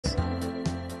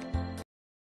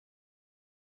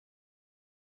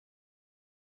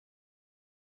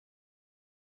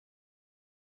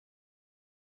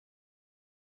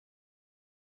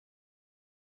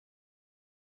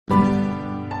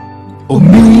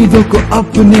उम्मीदों को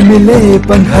अपने मिले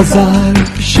 5,000,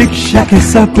 शिक्षा के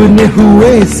सपने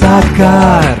हुए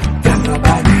साकार।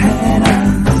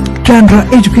 Canara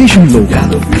Education Loan,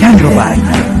 Canara Bank,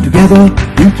 together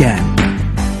we can.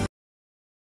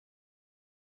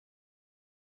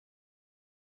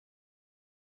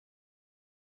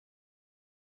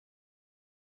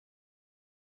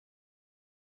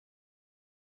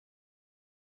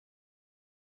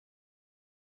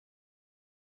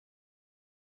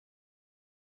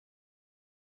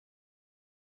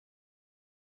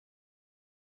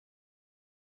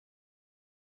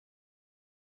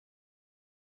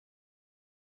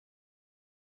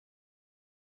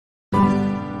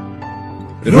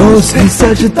 रोज है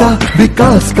सजता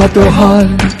विकास का त्योहार,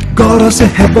 गौरव से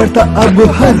है बढ़ता अब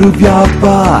हर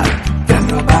व्यापार।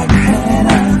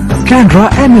 Canara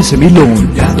MSME Loan,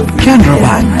 Canara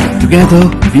Bank, together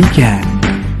we can.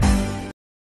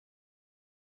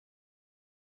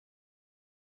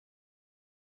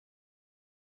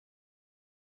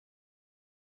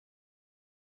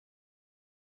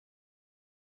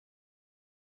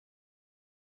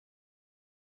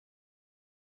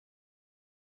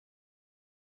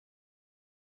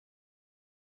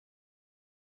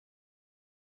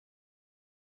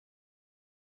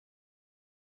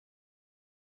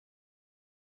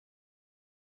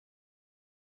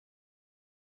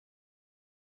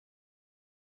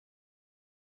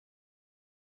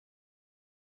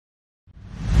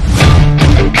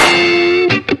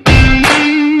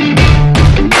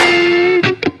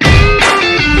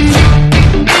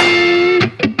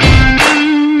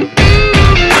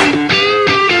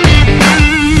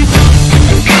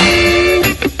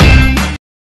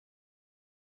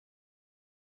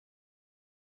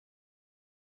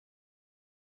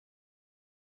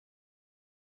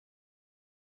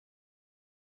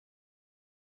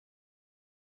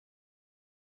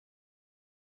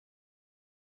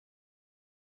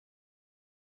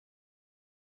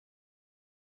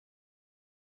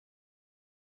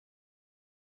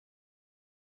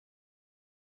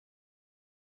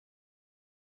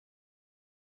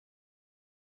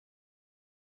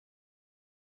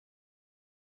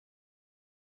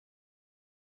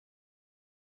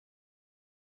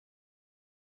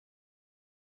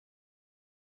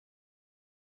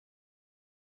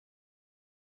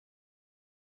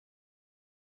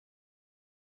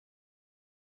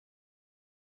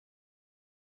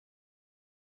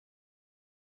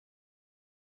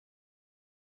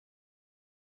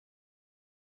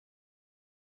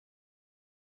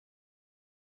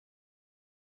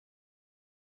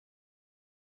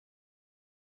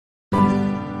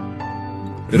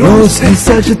 रोज है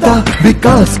सजता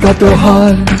विकास का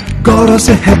त्योहार, गौरव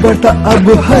से है बढ़ता अब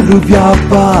हर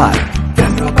व्यापार।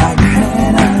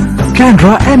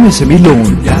 Canara MSME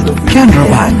Loan, Canara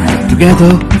Bank,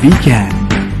 together we can.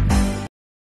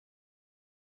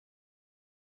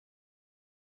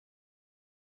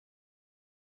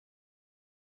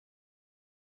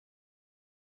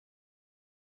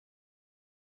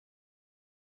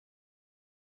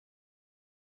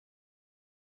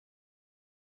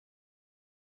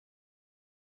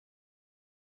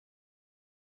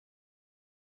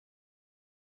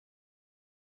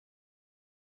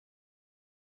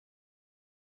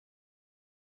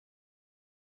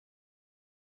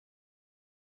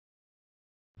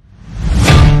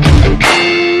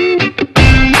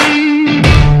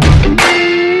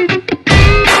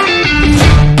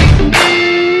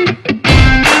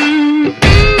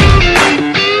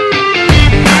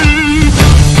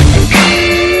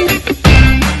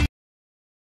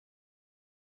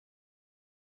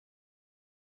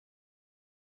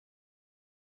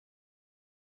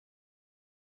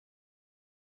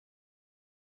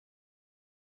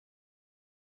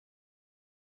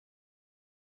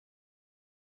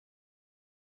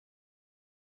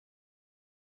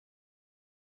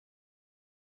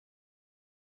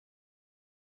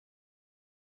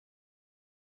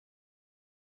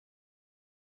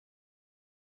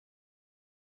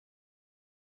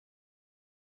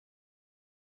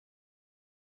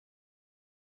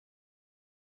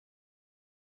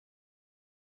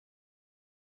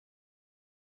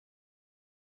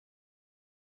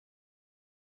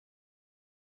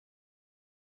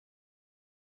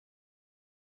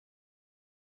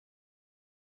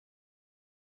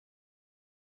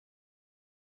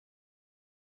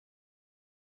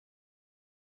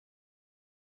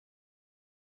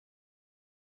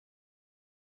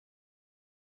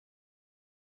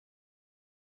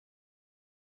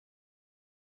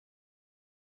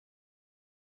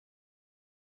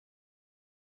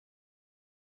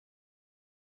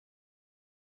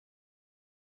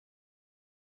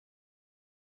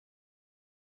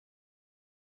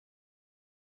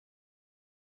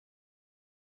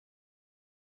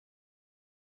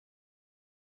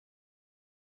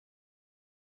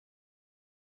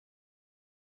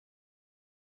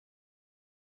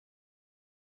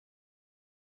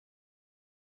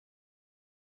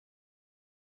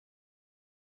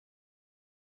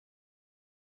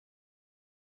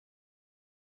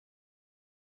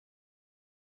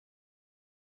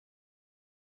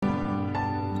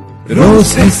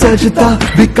 रोज है सजता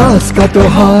विकास का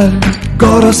त्योहार,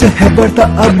 गौरव से है बढ़ता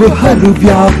अब हर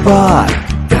व्यापार।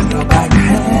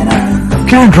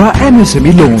 Canara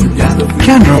MSME Loan,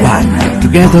 Canara Bank,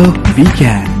 together we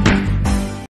can.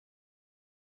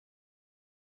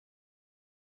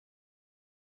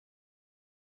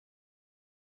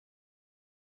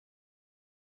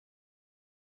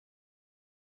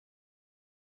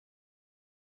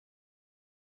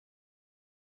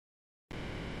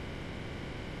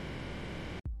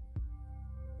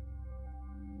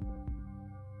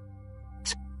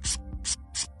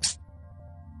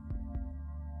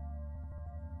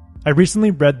 I recently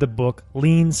read the book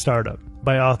Lean Startup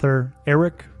by author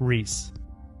Eric Ries.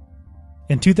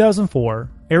 In 2004,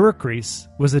 Eric Ries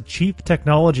was a chief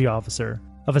technology officer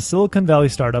of a Silicon Valley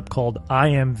startup called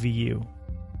IMVU.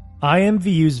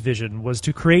 IMVU's vision was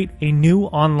to create a new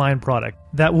online product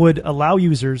that would allow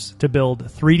users to build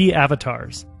 3D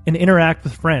avatars and interact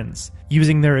with friends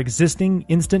using their existing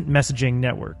instant messaging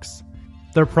networks.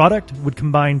 Their product would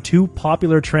combine two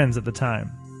popular trends at the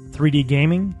time: 3D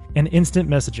gaming and instant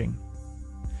messaging.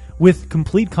 With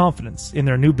complete confidence in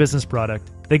their new business product,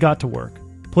 they got to work,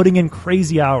 putting in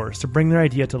crazy hours to bring their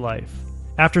idea to life.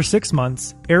 After 6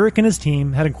 months, Eric and his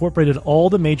team had incorporated all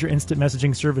the major instant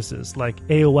messaging services like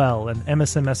AOL and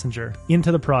MSN Messenger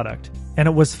into the product, and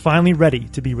it was finally ready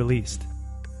to be released.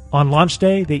 On launch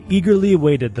day, they eagerly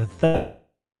awaited the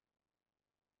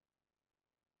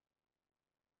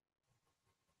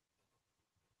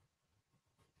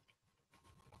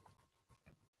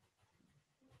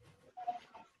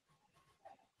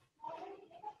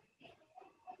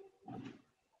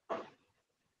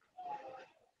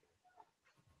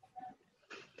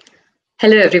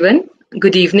Hello everyone,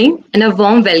 good evening and a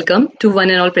warm welcome to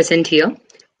one and all present here.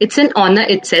 It's an honor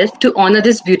itself to honor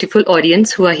this beautiful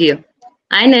audience who are here.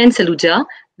 I, Nayan Saluja,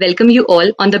 welcome you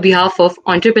all on the behalf of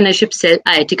Entrepreneurship Cell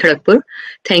IIT Kharagpur.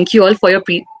 Thank you all for your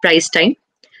prize time.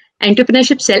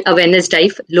 Entrepreneurship Cell Awareness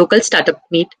Drive Local Startup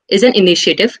Meet is an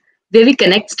initiative where we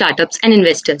connect startups and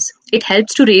investors. It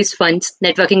helps to raise funds,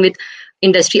 networking with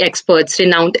industry experts,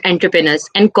 renowned entrepreneurs,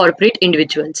 and corporate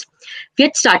individuals. We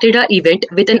had started our event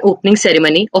with an opening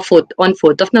ceremony on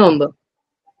 4th of November.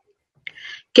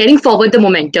 Carrying forward the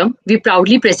momentum, we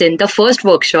proudly present the first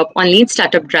workshop on Lean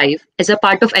Startup Drive as a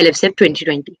part of LSM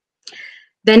 2020.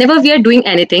 Whenever we are doing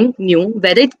anything new,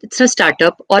 whether it's a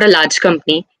startup or a large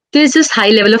company, there is this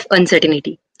high level of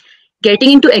uncertainty.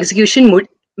 Getting into execution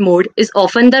mode is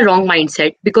often the wrong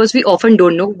mindset because we often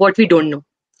don't know what we don't know.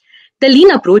 The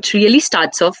lean approach really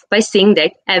starts off by saying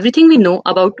that everything we know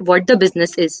about what the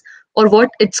business is or what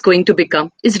it's going to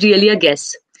become is really a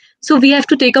guess. So we have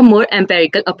to take a more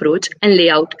empirical approach and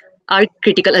lay out our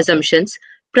critical assumptions,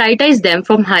 prioritize them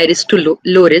from high risk to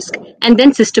low risk, and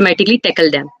then systematically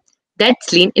tackle them.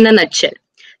 That's lean in a nutshell.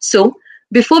 So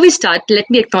before we start, let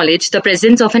me acknowledge the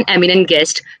presence of an eminent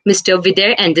guest, Mr.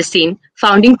 Vidar Andersen,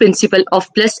 founding principal of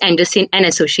Andersen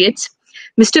Associates.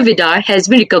 Mr. Vidar has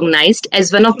been recognized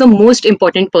as one of the most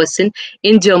important person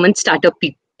in German startup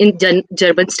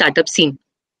scene.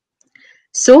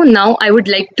 So now I would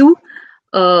like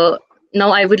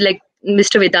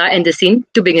Mr. Vidar Andersen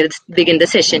to begin the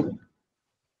session.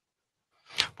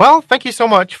 Well, thank you so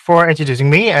much for introducing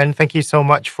me, and thank you so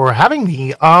much for having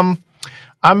me. I'm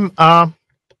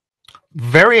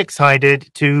very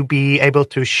excited to be able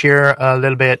to share a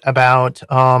little bit about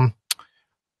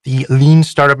the lean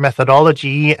startup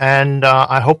methodology, and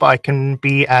I hope I can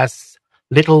be as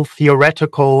little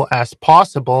theoretical as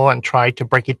possible and try to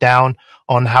break it down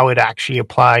on how it actually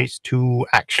applies to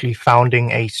actually founding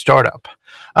a startup.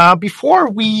 Before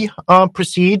we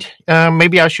proceed,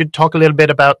 maybe I should talk a little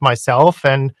bit about myself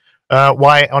and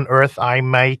why on earth I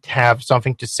might have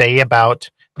something to say about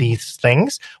these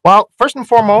things. Well, first and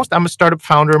foremost, I'm a startup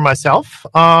founder myself.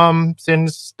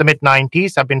 Since the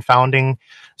mid-90s, I've been founding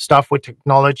stuff with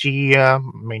technology,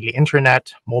 mainly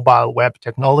internet, mobile web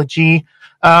technology.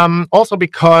 Also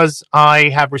because I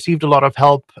have received a lot of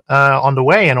help on the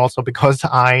way, and also because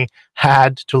I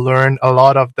had to learn a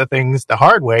lot of the things the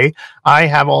hard way, I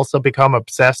have also become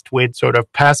obsessed with sort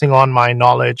of passing on my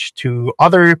knowledge to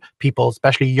other people,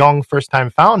 especially young first-time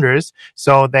founders,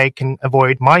 so they can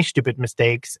avoid my stupid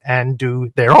mistakes and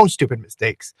do their own stupid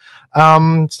mistakes.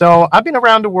 So I've been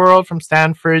around the world, from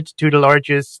Stanford to the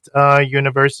largest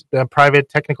private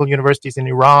technical universities in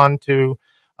Iran, to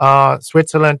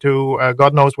Switzerland, to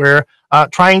God knows where,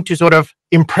 trying to sort of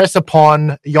impress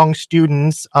upon young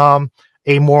students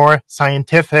a more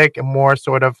scientific, a more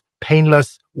sort of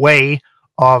painless way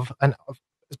of, and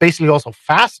basically also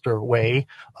faster way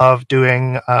of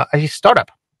doing a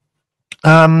startup.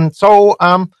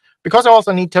 because I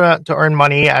also need to earn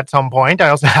money at some point, I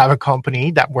also have a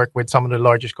company that works with some of the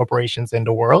largest corporations in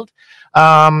the world.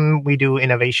 We do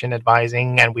innovation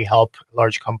advising, and we help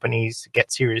large companies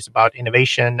get serious about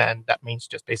innovation. And that means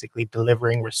just basically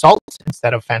delivering results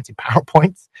instead of fancy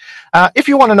PowerPoints. If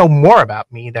you want to know more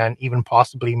about me than even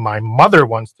possibly my mother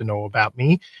wants to know about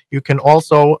me, you can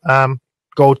also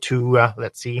go to,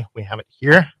 let's see, we have it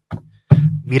here,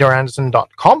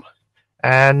 vidarandersen.com.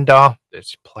 And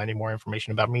there's plenty more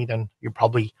information about me than you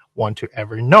probably want to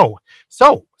ever know.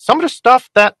 So some of the stuff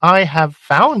that I have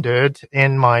founded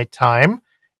in my time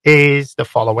is the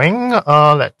following.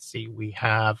 Let's see, we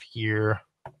have here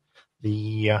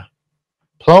the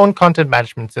Plone Content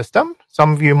Management System.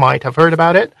 Some of you might have heard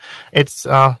about it. It's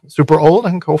super old,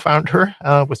 and co-founder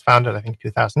was founded, I think,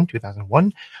 2000,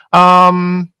 2001.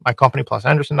 My company,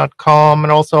 plusandersen.com,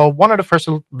 and also one of the first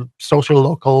social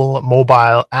local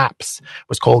mobile apps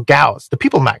was called Gauss, the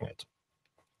People Magnet.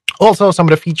 Also, some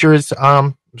of the features,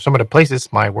 some of the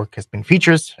places my work has been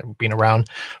features. I've been around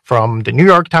from the New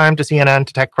York Times to CNN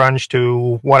to TechCrunch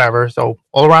to whatever, so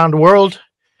all around the world.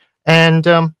 And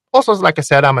also, like I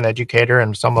said, I'm an educator,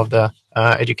 and some of the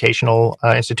educational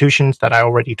institutions that I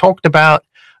already talked about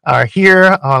are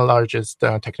here. Largest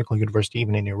technical university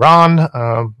even in Iran,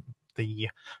 the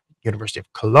University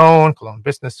of Cologne, Cologne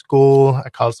Business School,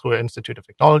 Karlsruhe Institute of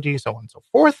Technology, so on and so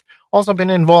forth. Also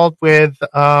been involved with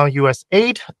US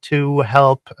aid to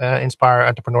help inspire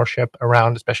entrepreneurship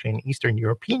around, especially in Eastern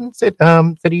European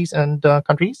cities and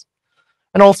countries.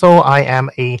 And also, I am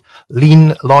a Lean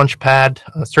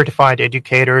Launchpad certified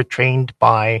educator trained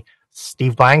by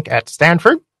Steve Blank at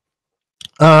Stanford,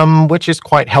 which is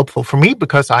quite helpful for me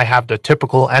because I have the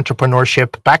typical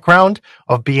entrepreneurship background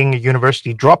of being a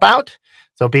university dropout.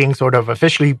 So being sort of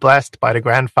officially blessed by the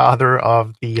grandfather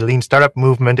of the Lean Startup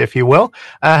movement, if you will,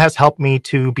 has helped me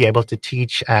to be able to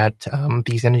teach at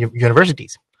these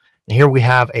universities. And here we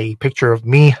have a picture of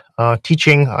me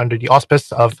teaching under the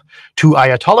auspice of two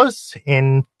ayatollahs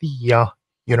in the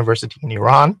university in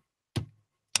Iran.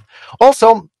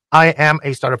 Also, I am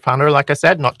a startup founder, like I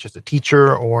said, not just a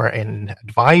teacher or an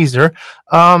advisor.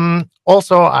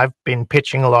 Also, I've been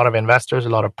pitching a lot of investors, a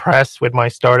lot of press with my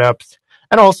startups.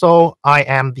 And also, I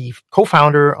am the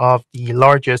co-founder of the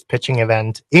largest pitching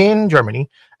event in Germany.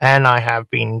 And I have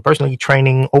been personally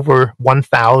training over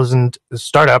 1,000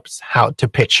 startups how to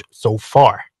pitch so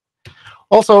far.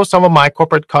 Also, some of my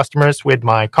corporate customers with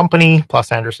my company,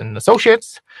 Andersen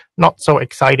Associates. Not so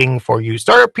exciting for you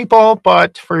startup people,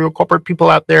 but for your corporate people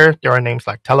out there, there are names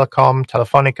like Telecom,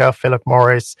 Telefonica, Philip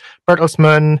Morris,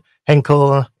 Bertelsmann,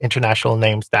 Henkel, international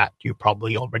names that you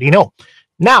probably already know.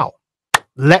 Now,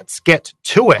 let's get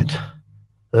to it.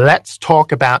 Let's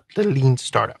talk about the Lean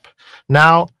Startup.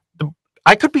 Now,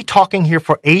 I could be talking here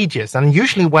for ages, and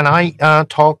usually when I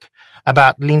talk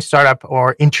about Lean Startup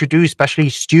or introduce especially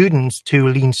students to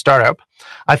Lean Startup,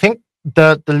 I think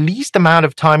the least amount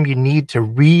of time you need to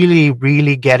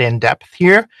really get in depth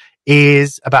here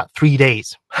is about 3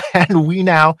 days. And we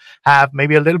now have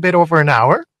maybe a little bit over an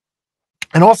hour.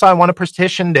 And also, I want to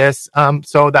partition this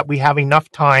so that we have enough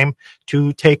time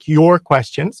to take your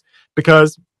questions,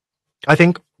 because I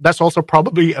think that's also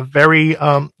probably a very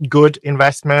good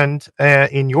investment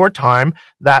in your time,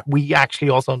 that we actually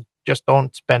also just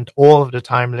don't spend all of the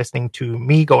time listening to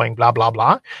me going blah, blah,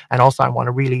 blah. And also, I want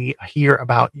to really hear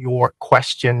about your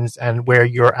questions and where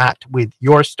you're at with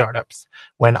your startups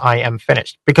when I am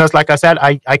finished. Because like I said,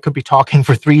 I could be talking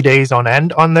for 3 days on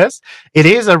end on this. It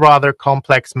is a rather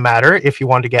complex matter if you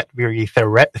want to get very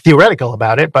theoretical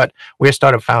about it, but we're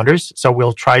startup founders, so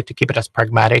we'll try to keep it as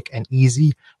pragmatic and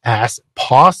easy as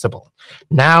possible.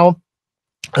 Now,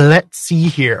 let's see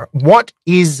here. What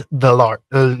is the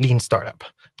Lean Startup?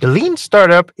 The Lean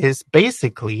Startup is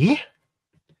basically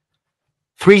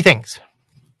 3 things.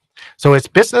 So it's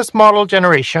business model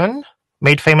generation,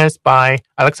 made famous by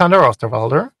Alexander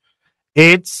Osterwalder.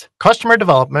 It's customer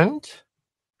development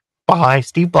by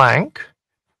Steve Blank.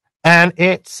 And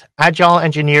it's agile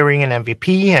engineering and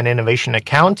MVP and innovation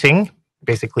accounting,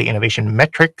 basically innovation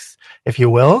metrics, if you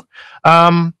will,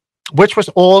 which was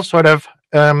all sort of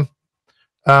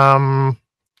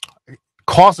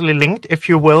causally linked, if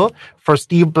you will, for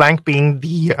Steve Blank being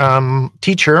the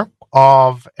teacher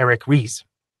of Eric Ries.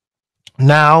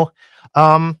 Now,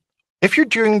 if you're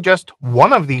doing just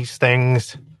one of these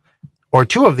things or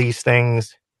 2 of these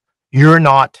things, you're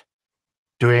not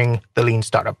doing the Lean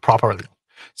Startup properly.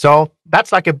 So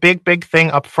that's like a big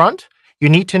thing up front. You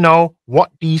need to know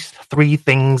what these 3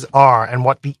 things are and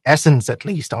what the essence, at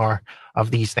least, are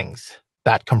of these things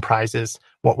that comprises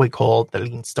what we call the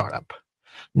Lean Startup.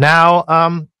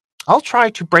 Now, I'll try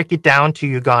to break it down to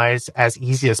you guys as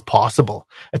easy as possible,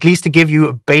 at least to give you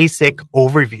a basic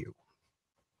overview.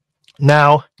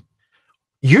 Now,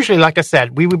 usually, like I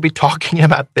said, we would be talking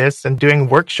about this and doing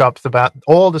workshops about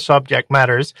all the subject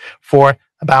matters for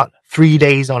about 3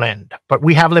 days on end. But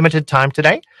we have limited time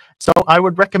today. So I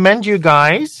would recommend you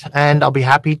guys, and I'll be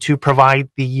happy to provide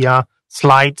the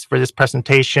slides for this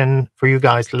presentation for you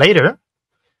guys later.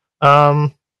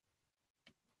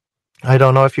 I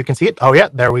don't know if you can see it. Oh, yeah,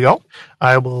 there we go.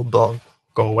 I will go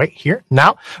away here.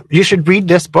 Now, you should read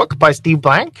this book by Steve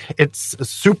Blank. It's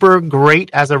super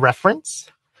great as a reference.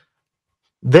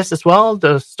 This as well,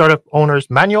 the Startup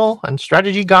Owner's Manual and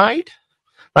Strategy Guide.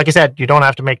 Like I said, you don't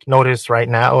have to make notice right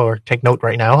now or take note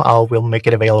right now. We'll make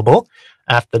it available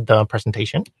after the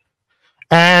presentation.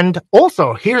 And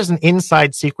also, here's an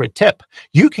inside secret tip.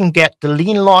 You can get the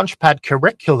Lean Launchpad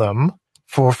curriculum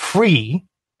for free.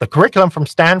 The curriculum from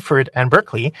Stanford and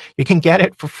Berkeley, you can get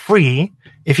it for free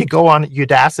if you go on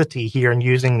Udacity here and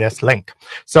using this link.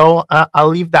 So I'll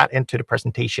leave that into the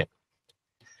presentation.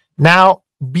 Now,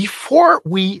 before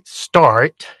we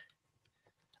start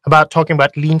about talking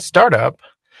about lean startup,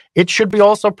 it should be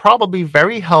also probably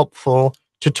very helpful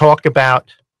to talk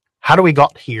about how do we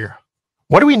got here?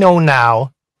 What do we know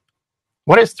now?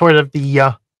 What is sort of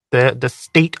the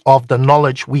state of the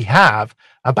knowledge we have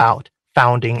about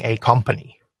founding a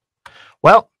company?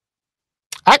 Well,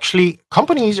 actually,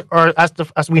 companies are,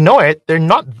 as we know it, they're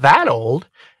not that old.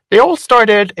 They all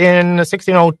started in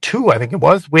 1602, I think it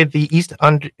was, with the East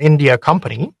India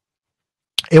Company.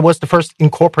 It was the first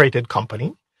incorporated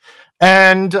company.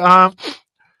 And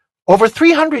over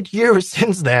 300 years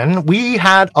since then, we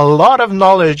had a lot of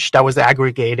knowledge that was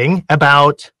aggregating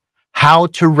about how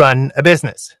to run a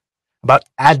business, about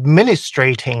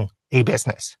administrating a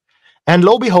business. And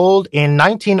lo and behold, in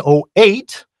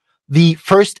 1908, the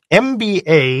first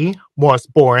MBA was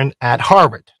born at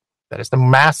Harvard. That is the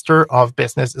Master of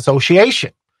Business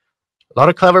Association. A lot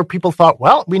of clever people thought,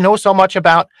 well, we know so much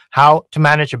about how to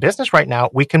manage a business right now.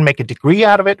 We can make a degree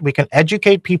out of it. We can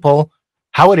educate people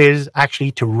how it is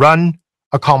actually to run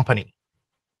a company,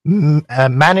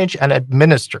 manage and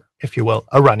administer, if you will,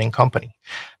 a running company.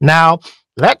 Now,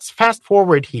 let's fast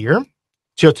forward here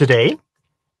to today.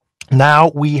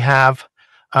 Now we have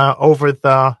over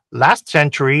the last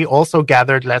century also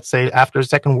gathered, let's say, after the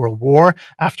Second World War,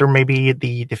 after maybe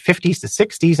the 50s, the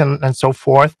 60s, and so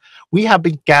forth, we have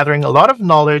been gathering a lot of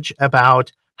knowledge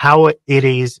about how it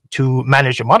is to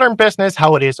manage a modern business,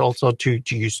 how it is also to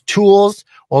use tools.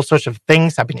 All sorts of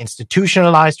things have been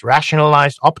institutionalized,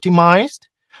 rationalized, optimized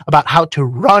about how to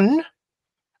run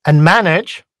and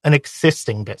manage an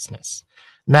existing business.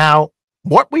 Now,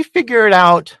 what we figured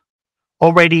out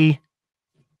already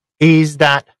is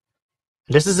that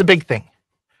this is a big thing.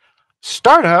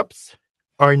 Startups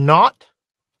are not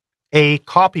a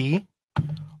copy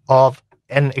of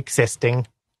an existing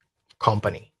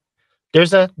company.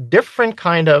 There's a different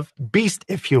kind of beast,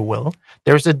 if you will.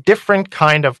 There's a different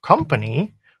kind of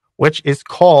company, which is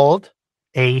called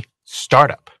a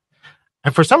startup.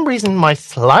 And for some reason, my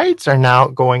slides are now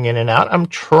going in and out. I'm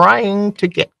trying to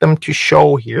get them to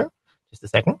show here. Just a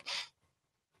second.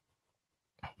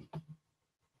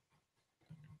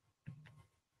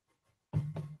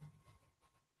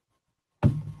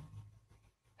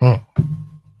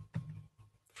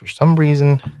 For some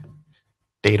reason,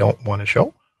 they don't want to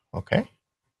show. Okay.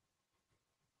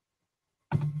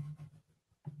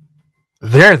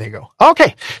 There they go.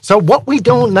 Okay. So what we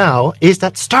know now is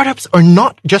that startups are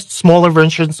not just smaller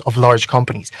versions of large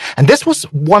companies. And this was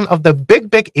one of the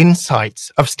big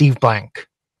insights of Steve Blank.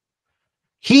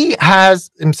 He has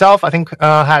himself, I think,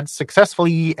 had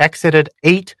successfully exited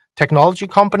 8 technology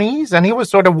companies. And he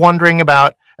was sort of wondering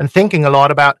about and thinking a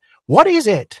lot about what is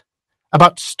it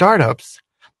about startups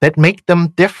that make them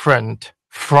different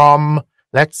from,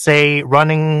 let's say,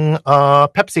 running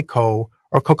PepsiCo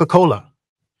or Coca-Cola?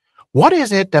 What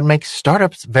is it that makes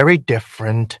startups very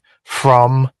different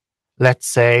from, let's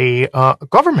say,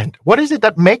 government? What is it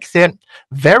that makes it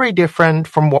very different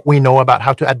from what we know about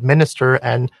how to administer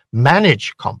and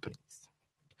manage companies?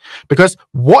 Because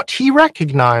what he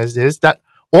recognized is that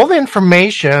all the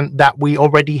information that we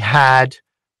already had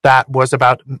that was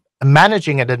about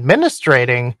managing and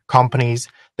administrating companies,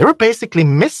 they were basically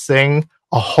missing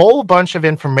a whole bunch of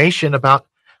information about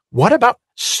what about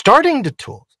starting the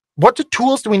tools? What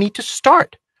tools do we need to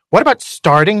start? What about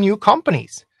starting new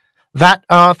companies? That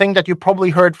thing that you probably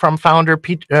heard from founder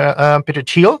Peter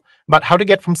Thiel about how to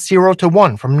get from 0 to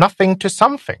 1, from nothing to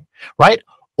something, right?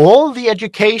 all the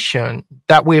education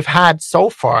that we've had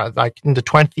so far, like in the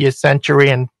 20th century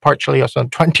and partially also in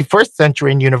the 21st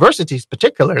century in universities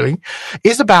particularly,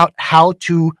 is about how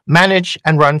to manage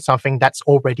and run something that's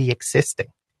already existing.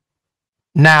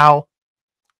 Now,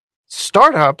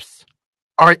 startups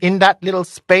are in that little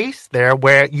space there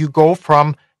where you go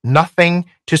from nothing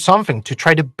to something to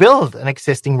try to build an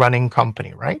existing running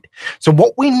company, right? So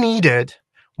what we needed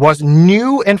was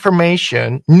new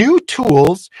information, new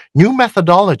tools, new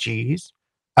methodologies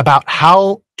about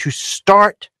how to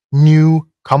start new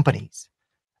companies.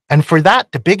 And for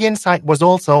that, the big insight was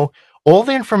also all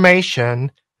the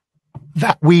information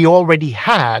that we already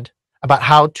had about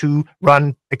how to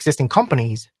run existing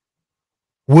companies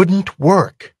wouldn't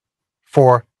work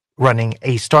for running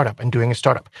a startup and doing a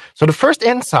startup. So the first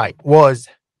insight was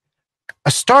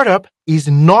a startup is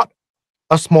not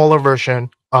a smaller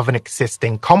version of an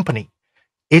existing company.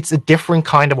 It's a different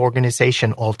kind of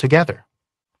organization altogether.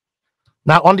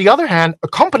 Now, on the other hand, a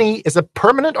company is a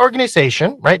permanent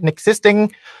organization, right? An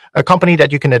existing company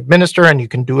that you can administer and you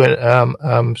can do it,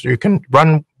 so you can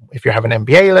run, if you have an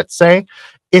MBA, let's say,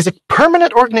 is a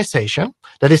permanent organization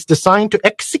that is designed to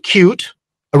execute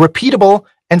a repeatable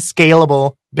and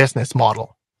scalable business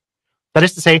model. That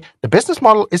is to say, the business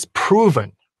model is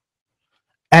proven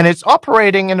and it's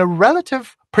operating in a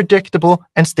relative, predictable,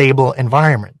 and stable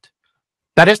environment.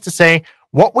 That is to say,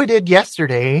 what we did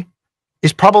yesterday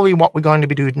is probably what we're going to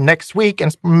be doing next week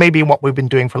and maybe what we've been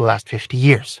doing for the last 50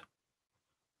 years.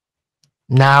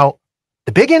 Now,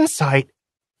 the big insight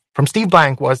from Steve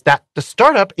Blank was that the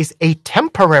startup is a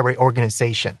temporary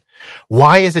organization.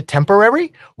 Why is it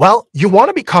temporary? Well, you want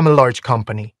to become a large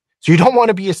company. So you don't want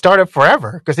to be a startup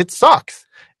forever because it sucks.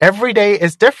 Every day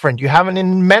is different. You have an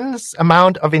immense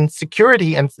amount of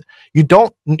insecurity and you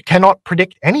cannot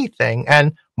predict anything.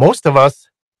 And most of us,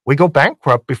 we go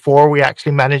bankrupt before we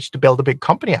actually manage to build a big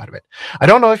company out of it. I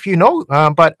don't know if you know,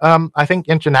 but I think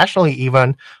internationally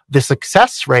even the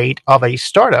success rate of a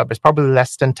startup is probably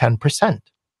less than 10%.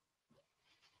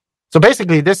 So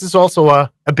basically, this is also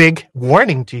a big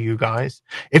warning to you guys.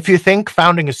 If you think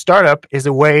founding a startup is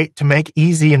a way to make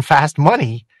easy and fast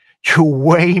money, you're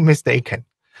way mistaken.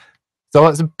 So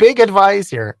it's a big advice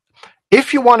here.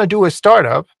 If you want to do a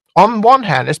startup, on one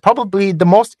hand, it's probably the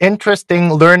most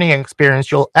interesting learning experience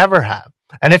you'll ever have.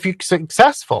 And if you're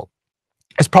successful,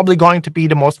 it's probably going to be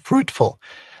the most fruitful.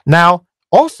 Now,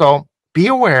 also be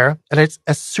aware that it's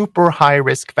a super high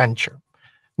risk venture.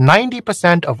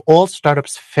 90% of all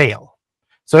startups fail.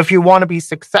 So if you want to be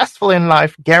successful in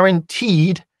life,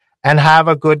 guaranteed, and have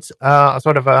a good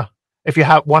if you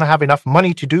want to have enough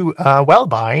money to do well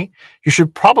by, you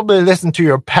should probably listen to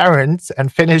your parents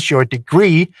and finish your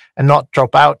degree and not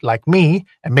drop out like me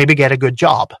and maybe get a good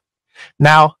job.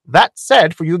 Now, that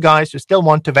said, for you guys who still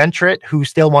want to venture it, who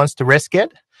still wants to risk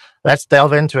it, let's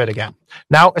delve into it again.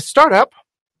 Now, a startup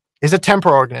is a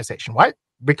temporary organization, right?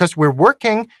 Because we're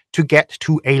working to get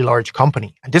to a large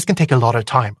company. And this can take a lot of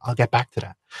time. I'll get back to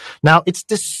that. Now, it's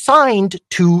designed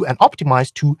to and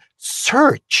optimized to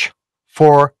search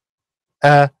for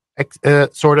a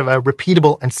sort of a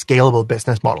repeatable and scalable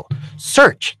business model.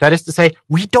 Search, that is to say,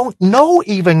 we don't know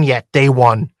even yet, day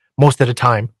one, most of the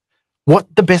time,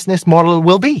 what the business model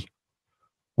will be.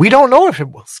 We don't know if it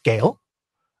will scale.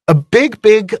 A big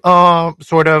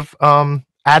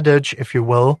adage, if you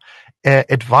will,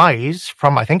 advice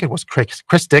from, I think it was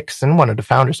Chris Dixon, one of the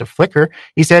founders of Flickr.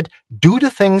 He said, do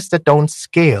the things that don't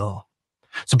scale.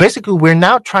 So basically, we're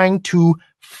now trying to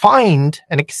find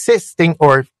an existing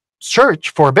or search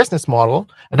for a business model,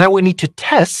 and then we need to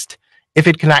test if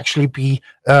it can actually be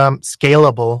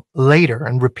scalable later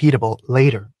and repeatable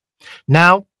later.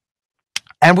 Now,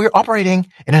 and we're operating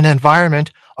in an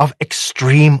environment of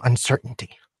extreme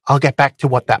uncertainty. I'll get back to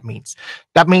what that means.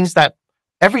 That means that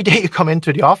every day you come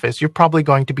into the office, you're probably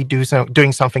going to be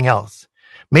doing something else.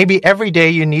 Maybe every day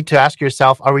you need to ask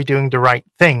yourself, are we doing the right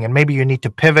thing? And maybe you need to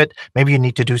pivot. Maybe you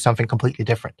need to do something completely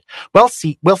different. We'll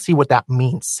see what that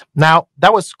means. Now,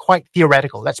 that was quite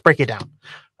theoretical. Let's break it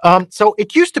down. So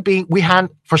it used to be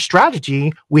for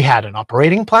strategy, we had an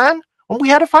operating plan and we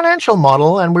had a financial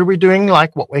model and we were doing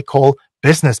like what we call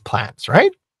business plans,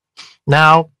 right?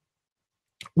 Now,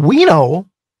 we know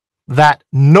that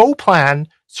no plan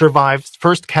survives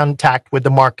first contact with the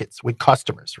markets, with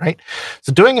customers, right?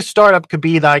 So doing a startup could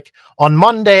be like on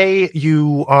Monday,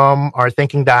 you are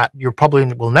thinking that you probably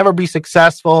will never be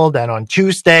successful. Then on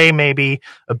Tuesday, maybe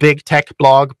a big tech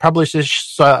blog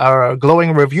publishes a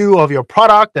glowing review of your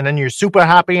product, and then you're super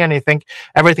happy and you think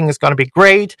everything is going to be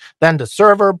great. Then the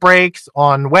server breaks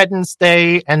on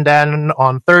Wednesday, and then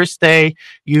on Thursday,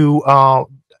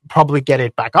 probably get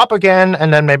it back up again.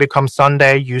 And then maybe come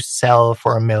Sunday, you sell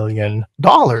for $1 million.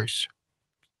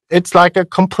 It's like a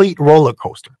complete roller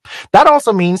coaster. That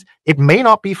also means it may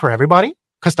not be for everybody,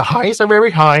 because the highs are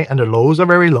very high and the lows are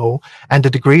very low, and the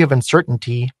degree of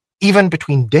uncertainty, even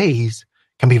between days,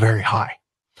 can be very high.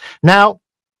 Now,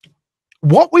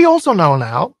 what we also know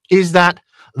now is that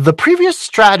the previous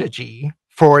strategy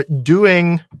for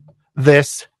doing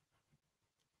this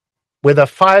with a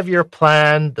 5-year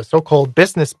plan, the so-called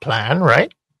business plan,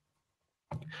 right?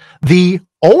 The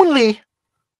only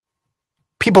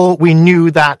people we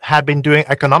knew that had been doing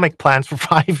economic plans for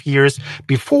 5 years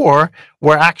before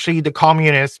were actually the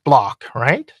communist bloc,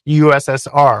 right?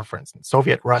 USSR, for instance,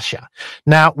 Soviet Russia.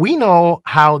 Now, we know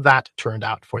how that turned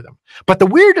out for them. But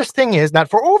the weirdest thing is that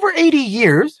for over 80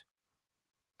 years,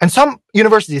 and some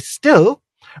universities still,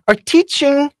 are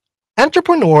teaching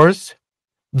entrepreneurs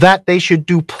that they should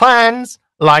do plans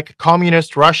like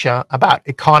communist Russia about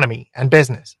economy and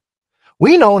business.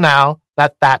 We know now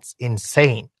that that's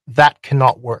insane. That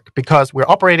cannot work because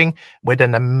we're operating with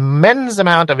an immense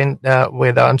amount of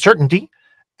with uncertainty,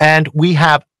 and we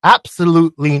have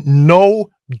absolutely no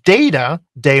data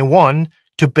day one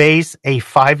to base a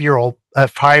 5-year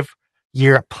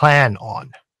plan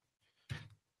on.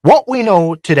 What we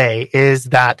know today is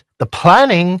that the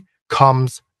planning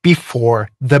comes before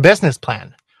the business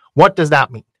plan. What does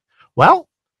that mean? Well,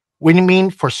 we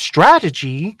mean for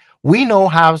strategy, we know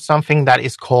how something that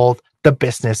is called the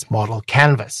business model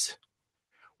canvas.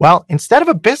 Well, instead of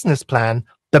a business plan,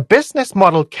 the business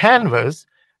model canvas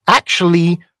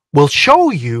actually will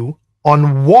show you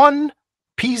on one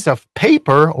piece of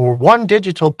paper or one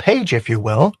digital page, if you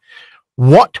will,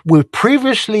 what we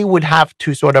previously would have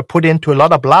to sort of put into a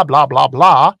lot of blah, blah, blah,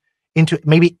 blah, into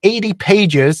maybe 80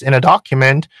 pages in a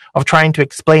document of trying to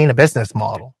explain a business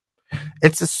model.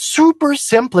 It's a super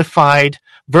simplified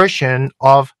version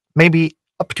of maybe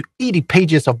up to 80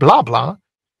 pages of blah, blah,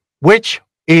 which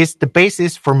is the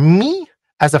basis for me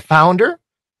as a founder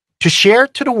to share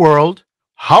to the world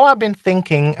how I've been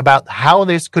thinking about how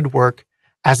this could work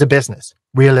as a business,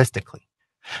 realistically.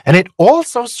 And it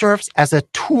also serves as a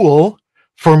tool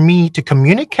for me to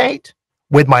communicate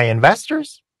with my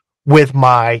investors, with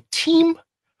my team.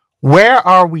 Where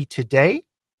are we today?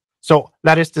 So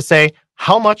that is to say,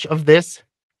 how much of this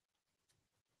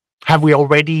have we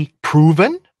already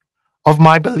proven of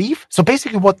my belief? So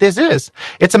basically what this is,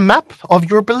 it's a map of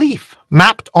your belief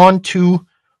mapped onto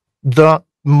the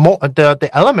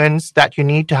elements that you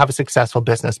need to have a successful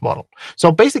business model.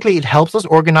 So basically it helps us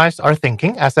organize our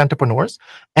thinking as entrepreneurs,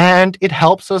 and it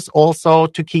helps us also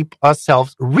to keep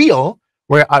ourselves real,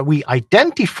 where we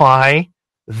identify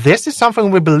this is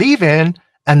something we believe in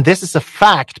and this is a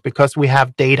fact because we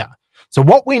have data. So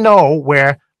what we know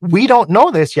where we don't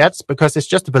know this yet because it's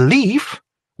just a belief,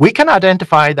 we can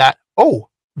identify that, oh,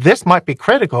 this might be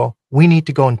critical. We need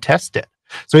to go and test it.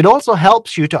 So it also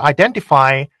helps you to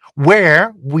identify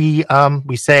where we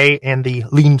say in the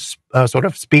lean sort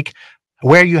of speak,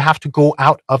 where you have to go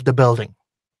out of the building.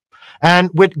 And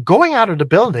with going out of the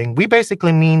building, we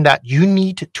basically mean that you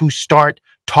need to start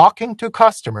talking to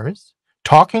customers,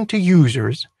 talking to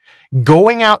users,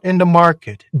 going out in the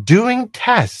market, doing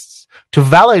tests to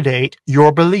validate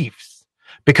your beliefs.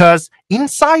 Because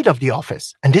inside of the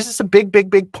office, and this is a big, big,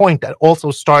 big point that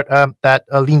also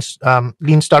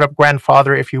lean startup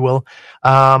grandfather, if you will,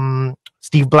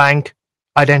 Steve Blank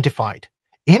identified.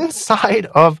 Inside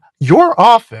of your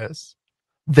office,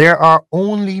 there are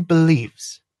only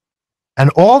beliefs. And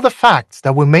all the facts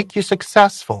that will make you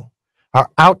successful are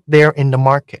out there in the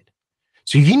market.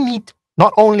 So you need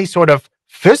not only sort of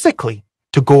physically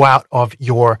to go out of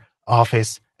your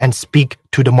office and speak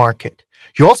to the market.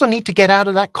 You also need to get out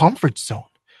of that comfort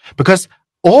zone, because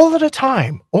all of the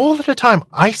time,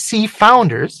 I see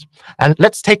founders, and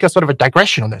let's take a sort of a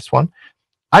digression on this one.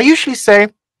 I usually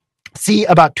see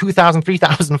about 2,000,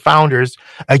 3,000 founders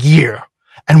a year.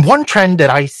 And one trend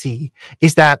that I see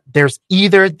is that there's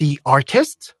either the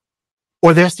artist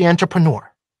or there's the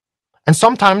entrepreneur. And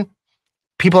sometimes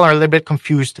people are a little bit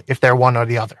confused if they're one or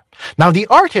the other. Now, the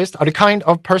artists are the kind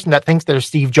of person that thinks they're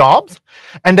Steve Jobs,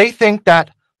 and they think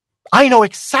that I know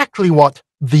exactly what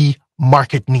the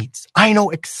market needs. I know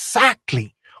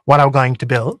exactly what I'm going to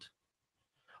build.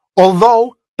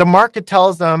 Although the market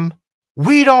tells them,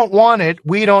 we don't want it,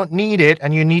 we don't need it,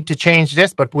 and you need to change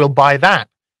this, but we'll buy that.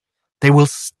 They will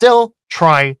still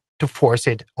try to force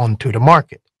it onto the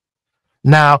market.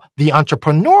 Now, the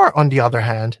entrepreneur, on the other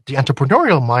hand, the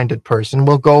entrepreneurial-minded person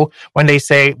will go when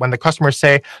the customers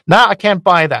say, "No, I can't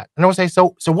buy that," and I will say,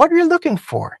 "So what are you looking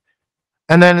for?"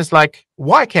 And then it's like,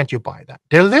 why can't you buy that?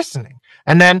 They're listening.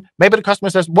 And then maybe the customer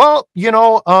says, well,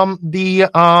 the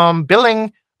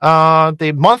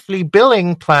monthly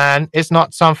billing plan is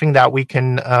not something that we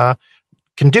can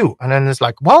do. And then it's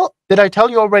like, well, did I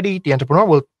tell you already? The entrepreneur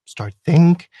will start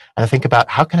think about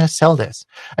how can I sell this?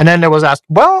 And then there was asked,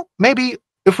 well, maybe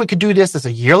if we could do this as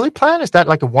a yearly plan, is that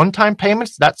like a one-time payment?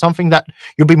 Is that something that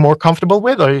you'll be more comfortable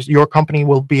with, or your company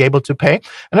will be able to pay?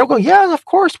 And they'll go, yeah, of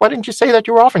course. Why didn't you say that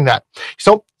you were offering that?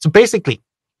 So basically,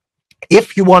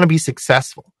 if you want to be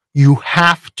successful, you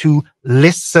have to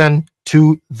listen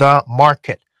to the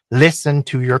market, listen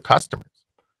to your customers.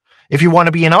 If you want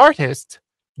to be an artist,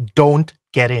 don't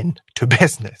get into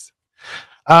business.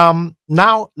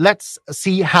 Now let's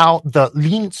see how the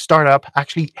lean startup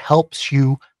actually helps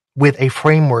you with a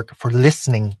framework for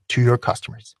listening to your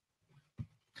customers.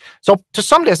 So to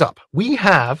sum this up, we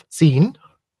have seen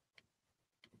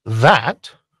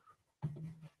that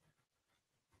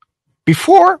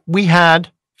before we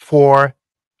had for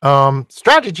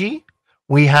strategy,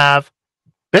 we have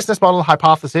business model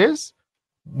hypothesis,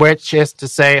 which is to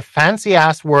say fancy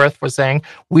ass word for saying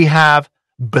we have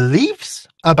beliefs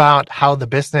about how the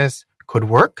business could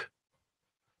work.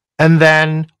 And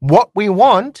then what we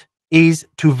want is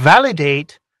to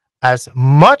validate as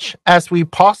much as we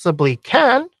possibly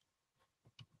can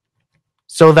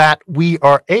so that we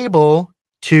are able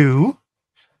to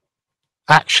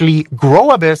actually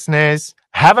grow a business,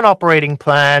 have an operating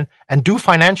plan, and do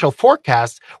financial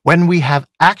forecasts when we have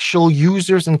actual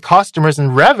users and customers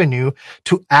and revenue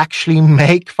to actually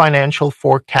make financial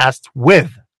forecasts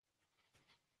with.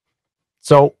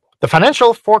 So the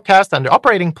financial forecast and the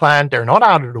operating plan, they're not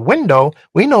out of the window.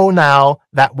 We know now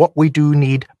that what we do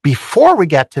need before we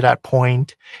get to that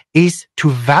point is to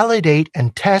validate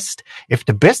and test if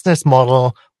the business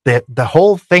model, the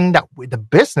whole thing, the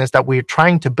business that we're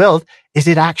trying to build, is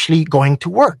it actually going to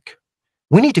work?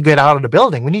 We need to get out of the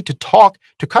building. We need to talk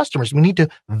to customers. We need to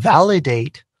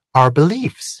validate our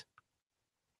beliefs.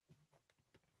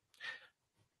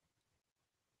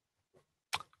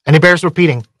 And it bears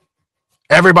repeating.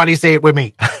 Everybody say it with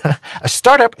me. A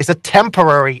startup is a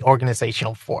temporary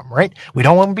organizational form, right? We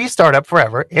don't want to be a startup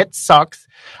forever. It sucks.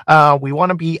 We want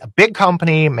to be a big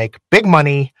company, make big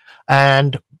money.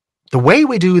 And the way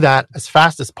we do that as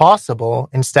fast as possible,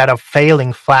 instead of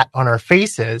failing flat on our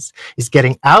faces, is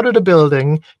getting out of the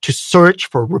building to search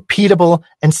for repeatable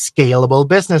and scalable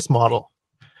business model.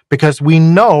 Because we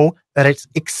know that it's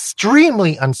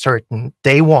extremely uncertain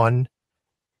day one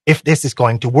if this is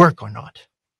going to work or not.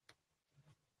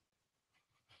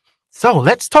 So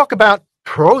let's talk about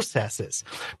processes,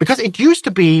 because it used to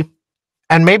be,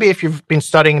 and maybe if you've been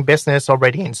studying business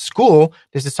already in school,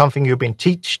 this is something you've been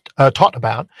taught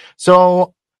about.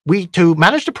 So to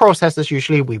manage the processes,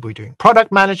 usually we were doing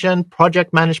product management,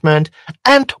 project management,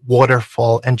 and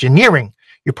waterfall engineering.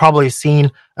 You've probably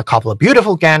seen a couple of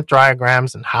beautiful Gantt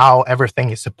diagrams and how everything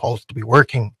is supposed to be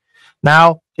working.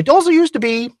 Now, it also used to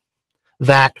be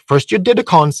that first you did a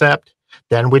concept,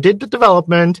 then we did the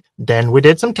development, then we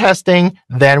did some testing,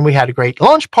 then we had a great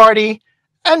launch party,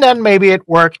 and then maybe it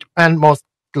worked, and most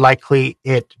likely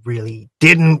it really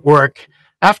didn't work.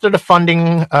 After the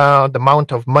funding, the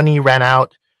amount of money ran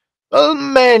out,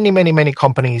 many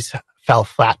companies fell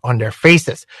flat on their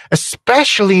faces,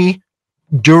 especially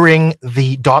during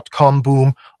the dot-com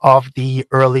boom of the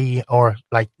early or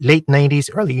like late 90s,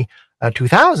 early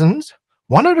 2000s.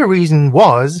 One of the reasons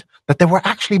was that they were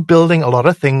actually building a lot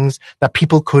of things that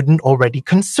people couldn't already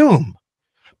consume.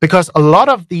 Because a lot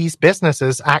of these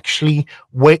businesses actually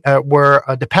were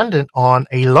dependent on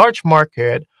a large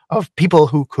market of people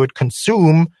who could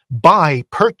consume, buy,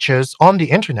 purchase on the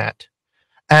internet.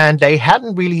 And they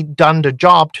hadn't really done the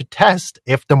job to test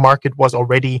if the market was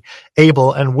already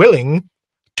able and willing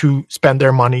to spend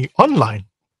their money online,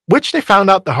 which they found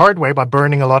out the hard way by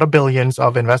burning a lot of billions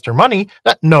of investor money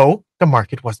that no, the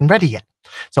market wasn't ready yet.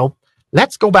 So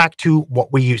let's go back to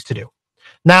what we used to do.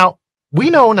 Now, we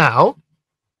know now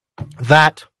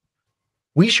that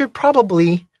we should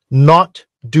probably not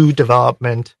do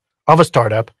development of a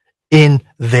startup in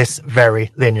this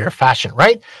very linear fashion,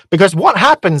 right? Because what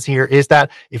happens here is that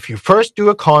if you first do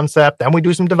a concept, then we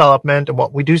do some development, and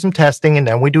what we do some testing, and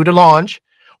then we do the launch,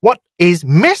 what is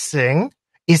missing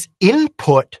is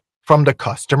input from the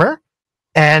customer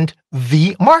and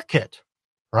the market,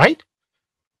 right?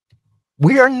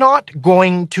 We are not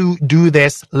going to do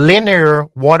this linear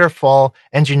waterfall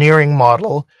engineering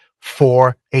model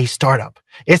for a startup.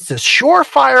 It's a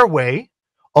surefire way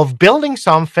of building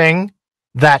something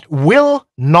that will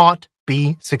not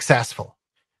be successful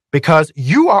because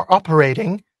you are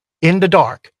operating in the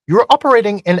dark. You're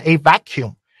operating in a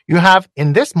vacuum. you have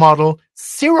in this model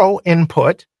 0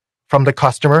 input from the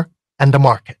customer and the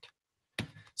market.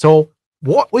 So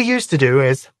what we used to do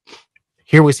is,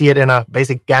 here we see it in a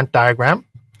basic Gantt diagram.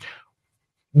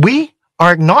 We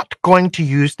are not going to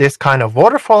use this kind of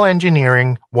waterfall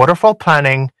engineering, waterfall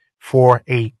planning for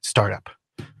a startup.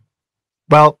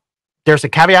 Well, there's a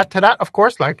caveat to that, of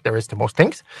course, like there is to most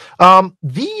things.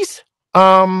 These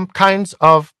kinds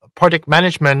of project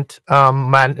management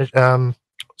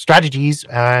strategies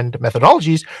and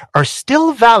methodologies are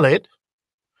still valid,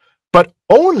 but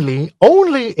only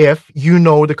if you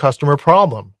know the customer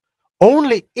problem,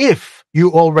 only if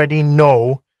you already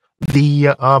know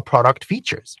the product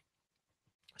features.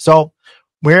 So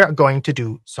we're going to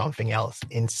do something else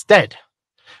instead.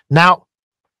 Now,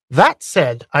 that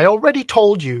said, I already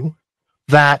told you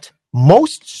that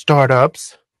most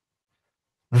startups,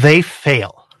 they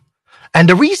fail. And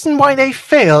the reason why they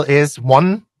fail is,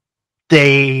 one,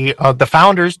 the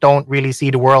founders don't really see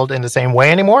the world in the same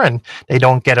way anymore, and they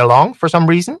don't get along for some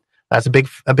reason. That's a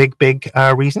big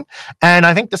reason. And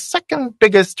I think the second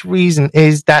biggest reason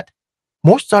is that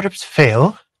most startups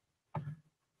fail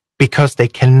because they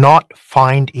cannot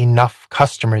find enough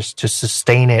customers to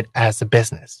sustain it as a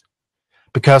business.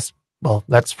 Because, well,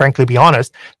 let's frankly be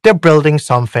honest, they're building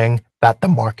something that the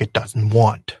market doesn't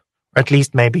want, or at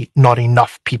least maybe not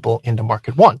enough people in the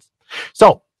market want.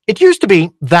 So it used to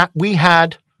be that we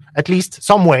had at least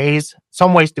some ways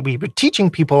that we were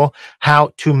teaching people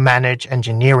how to manage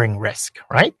engineering risk,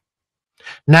 right?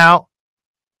 Now,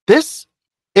 this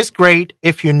is great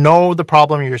if you know the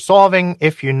problem you're solving,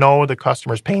 if you know the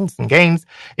customer's pains and gains,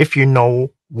 if you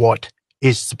know what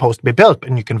is supposed to be built,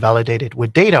 and you can validate it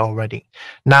with data already.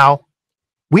 Now,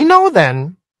 we know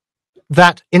then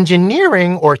that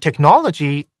engineering or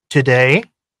technology today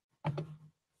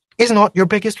is not your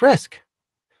biggest risk.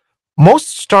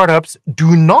 Most startups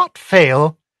do not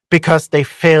fail because they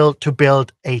fail to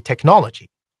build a technology.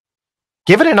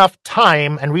 Given enough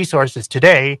time and resources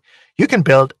today, you can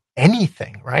build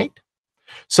anything, right?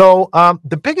 So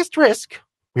the biggest risk,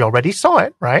 we already saw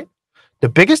it, right? The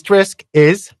biggest risk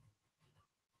is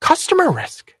customer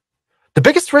risk. The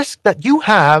biggest risk that you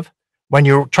have when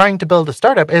you're trying to build a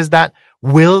startup is that,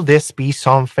 will this be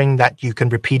something that you can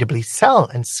repeatably sell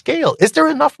and scale? Is there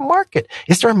enough market?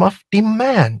 Is there enough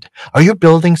demand? Are you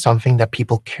building something that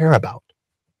people care about?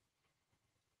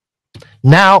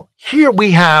 Now, here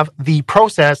we have the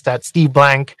process that Steve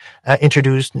Blank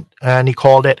introduced, and he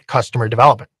called it customer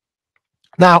development.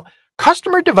 Now,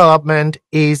 customer development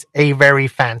is a very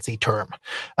fancy term.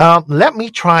 Let me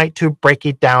try to break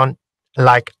it down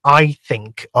like I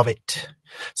think of it.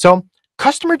 So,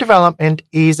 customer development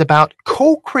is about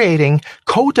co-creating,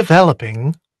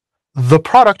 co-developing the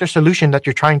product or solution that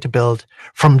you're trying to build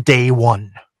from day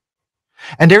one.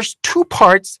 And there's two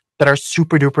parts that are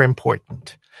super duper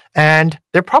important. And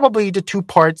they're probably the two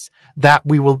parts that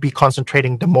we will be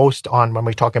concentrating the most on when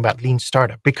we're talking about lean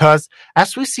startup. Because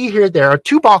as we see here, there are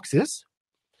two boxes.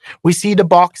 We see the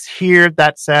box here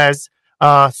that says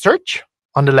search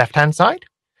on the left-hand side.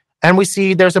 And we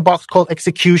see there's a box called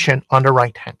execution on the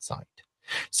right-hand side.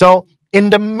 So in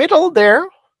the middle there,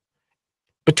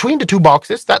 between the two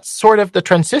boxes, that's sort of the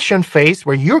transition phase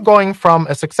where you're going from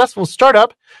a successful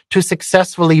startup to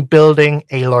successfully building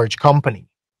a large company.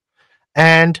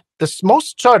 And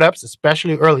most startups,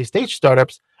 especially early stage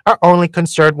startups, are only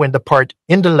concerned with the part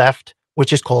in the left,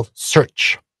 which is called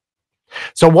search.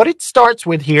 So what it starts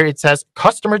with here, it says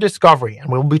customer discovery. And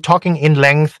we'll be talking in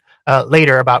length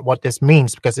later about what this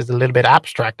means, because it's a little bit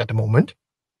abstract at the moment.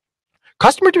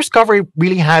 Customer discovery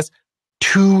really has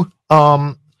two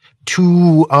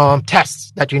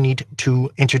tests that you need to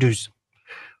introduce.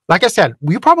 Like I said,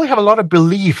 you probably have a lot of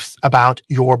beliefs about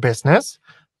your business,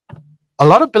 a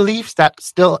lot of beliefs that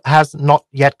still has not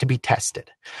yet to be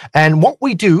tested. And what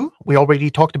we do, we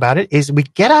already talked about it, is we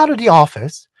get out of the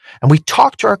office and we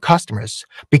talk to our customers,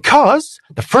 because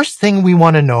the first thing we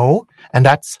want to know, and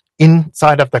that's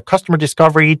inside of the customer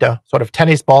discovery, the sort of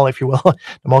tennis ball, if you will,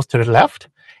 the most to the left,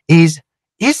 is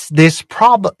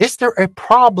there a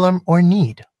problem or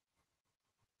need?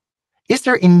 Is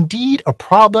there indeed a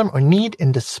problem or need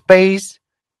in the space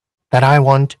that I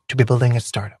want to be building a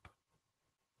startup?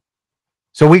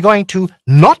 So we're going to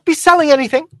not be selling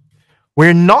anything.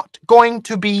 We're not going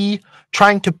to be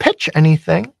trying to pitch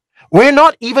anything. We're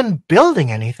not even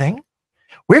building anything.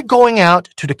 We're going out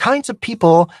to the kinds of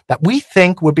people that we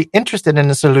think would be interested in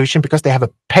a solution because they have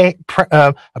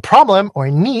a problem or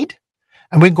a need.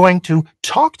 And we're going to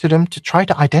talk to them to try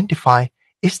to identify,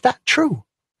 is that true?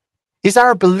 Is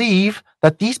our belief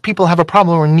that these people have a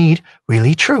problem or need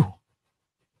really true?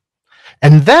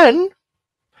 And then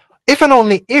if and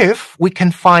only if we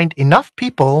can find enough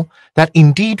people that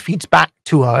indeed feeds back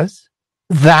to us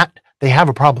that they have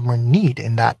a problem or need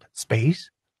in that space,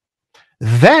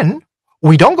 then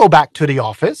we don't go back to the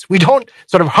office. We don't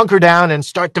sort of hunker down and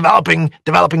start developing.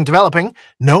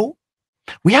 No,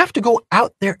 we have to go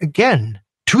out there again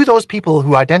to those people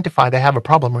who identify they have a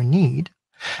problem or need,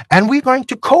 and we're going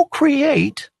to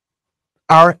co-create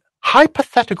our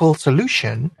hypothetical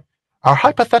solution, our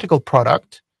hypothetical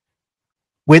product,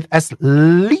 with as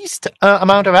least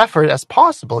amount of effort as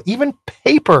possible. Even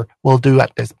paper will do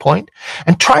at this point,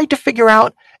 and try to figure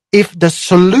out if the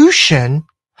solution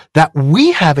that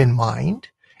we have in mind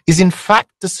is in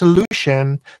fact the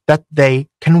solution that they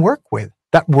can work with,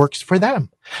 that works for them.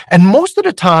 And most of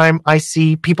the time I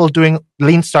see people doing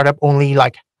lean startup only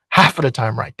like half of the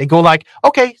time right. They go like,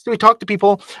 okay, so we talked to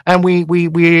people and we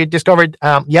discovered,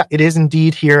 it is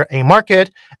indeed here a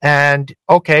market, and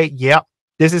okay,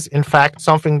 this is in fact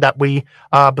something that we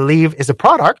believe is a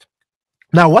product.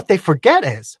 Now, what they forget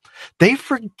is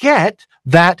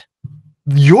that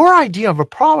your idea of a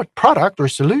product or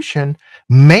solution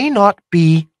may not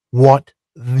be what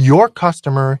your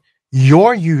customer,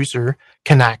 your user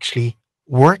can actually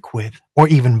work with or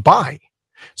even buy.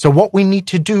 So what we need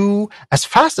to do as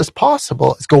fast as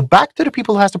possible is go back to the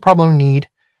people who has the problem or need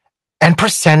and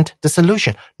present the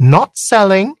solution. Not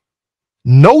selling,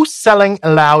 no selling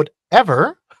allowed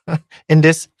ever in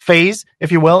this phase,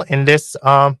 if you will, in this,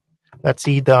 let's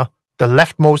see, the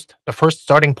first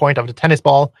starting point of the tennis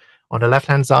ball on the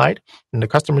left-hand side in the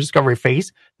customer discovery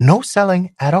phase. No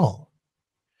selling at all.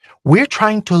 We're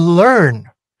trying to learn.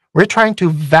 We're trying to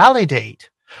validate.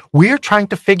 We're trying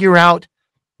to figure out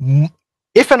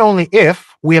if and only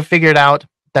if we have figured out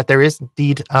that there is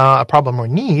indeed a problem or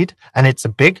need, and it's a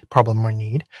big problem or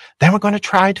need, then we're going to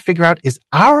try to figure out, is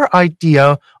our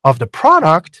idea of the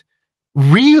product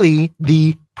really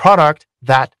the product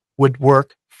that would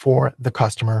work for the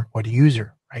customer or the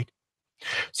user, right?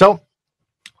 So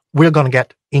we're going to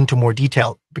get into more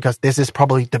detail because this is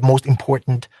probably the most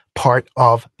important part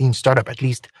of lean startup, at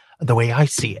least the way I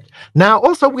see it. Now,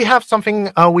 also we have something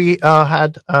we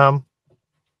had,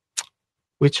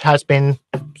 which has been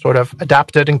sort of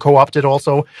adapted and co-opted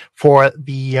also for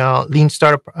the lean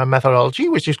startup methodology,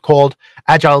 which is called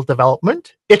agile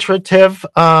development, iterative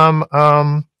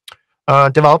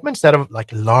development instead of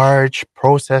like large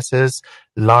processes,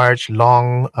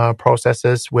 long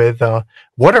processes with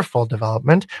waterfall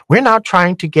development. We're now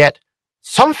trying to get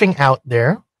something out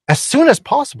there as soon as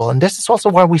possible. And this is also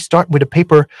why we start with a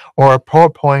paper or a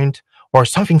PowerPoint or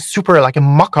something super like a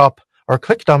mock-up or a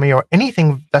click dummy or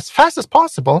anything as fast as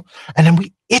possible. And then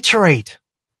we iterate.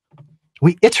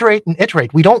 We iterate and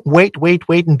iterate. We don't wait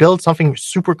and build something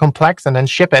super complex and then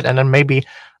ship it. And then maybe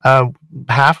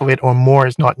half of it or more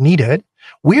is not needed.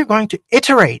 We're going to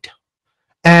iterate.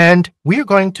 And we're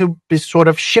going to be sort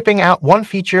of shipping out one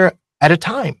feature at a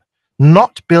time,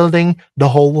 not building the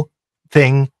whole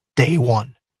thing day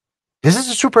one. This is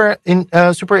a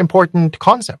super important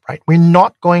concept, right? We're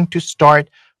not going to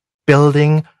start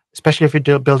building, especially if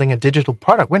you're building a digital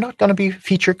product, we're not going to be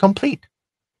feature complete.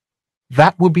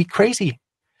 That would be crazy.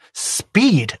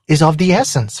 Speed is of the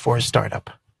essence for a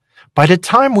startup. By the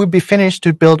time we'd be finished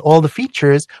to build all the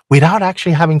features without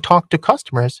actually having talked to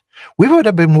customers, we would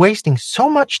have been wasting so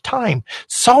much time,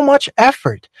 so much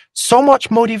effort, so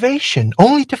much motivation,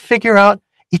 only to figure out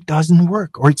it doesn't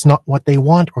work or it's not what they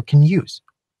want or can use.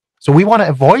 So we want to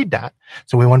avoid that.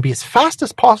 So we want to be as fast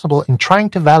as possible in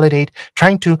trying to validate,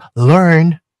 trying to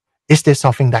learn, is this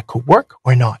something that could work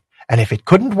or not? And if it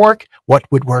couldn't work, what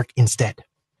would work instead?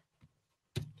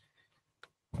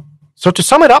 So to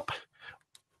sum it up,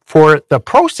 for the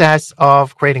process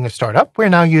of creating a startup, we're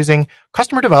now using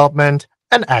customer development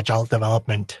and agile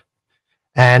development.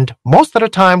 And most of the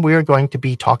time, we're going to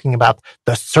be talking about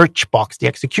the search box, the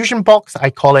execution box. I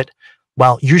call it,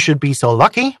 well, you should be so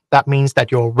lucky. That means that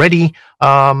you're already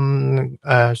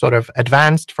sort of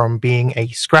advanced from being a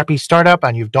scrappy startup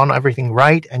and you've done everything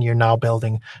right and you're now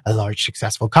building a large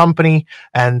successful company.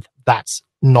 And that's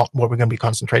not what we're going to be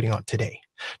concentrating on today.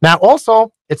 Now,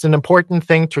 also, it's an important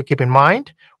thing to keep in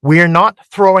mind. We're not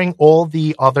throwing all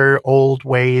the other old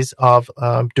ways of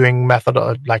doing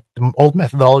like the old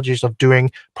methodologies of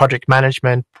doing project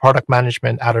management, product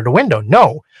management out of the window.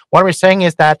 No, what we're saying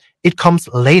is that it comes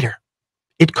later.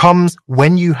 It comes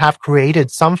when you have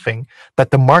created something that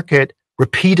the market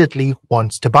repeatedly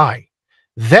wants to buy.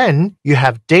 Then you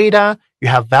have data, you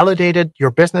have validated your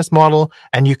business model,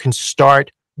 and you can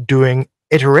start doing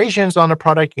iterations on a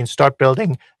product. You can start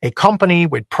building a company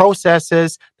with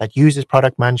processes that uses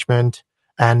product management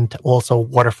and also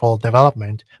waterfall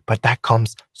development. But that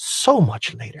comes so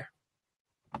much later.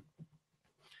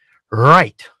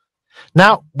 Right.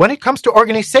 Now, when it comes to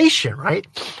organization, right,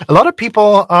 a lot of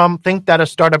people think that a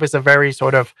startup is a very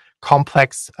sort of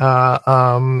complex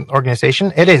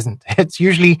organization. It isn't. It's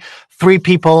usually 3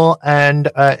 people and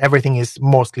everything is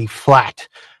mostly flat.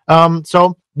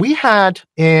 So we had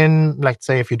in, let's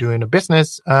say, if you're doing a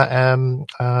business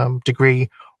degree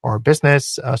or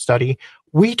business study,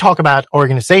 we talk about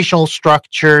organizational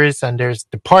structures, and there's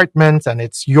departments, and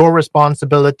it's your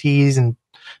responsibilities, and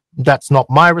that's not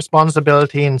my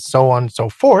responsibility, and so on and so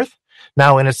forth.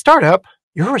 Now, in a startup,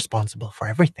 you're responsible for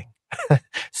everything,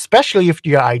 especially if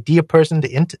you're the idea person,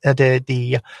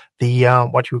 the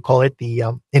what you would call it, the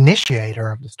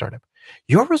initiator of the startup.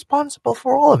 You're responsible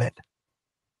for all of it.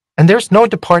 And there's no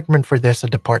department for this, a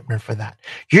department for that.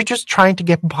 You're just trying to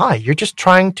get by. You're just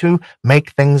trying to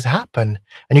make things happen.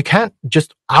 And you can't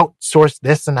just outsource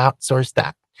this and outsource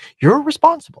that. You're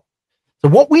responsible. So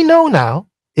what we know now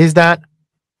is that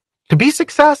to be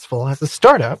successful as a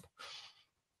startup,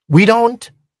 we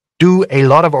don't do a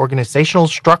lot of organizational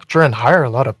structure and hire a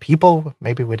lot of people,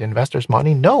 maybe with investors'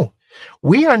 money. No,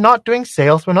 we are not doing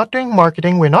sales. We're not doing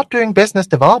marketing. We're not doing business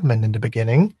development in the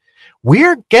beginning.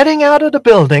 We're getting out of the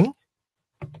building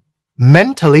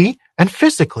mentally and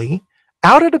physically,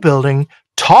 out of the building,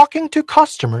 talking to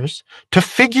customers to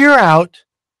figure out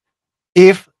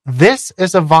if this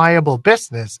is a viable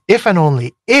business, if and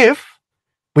only if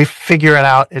we figure it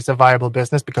out it's a viable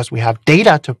business because we have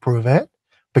data to prove it,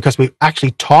 because we've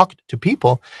actually talked to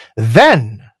people,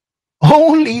 then,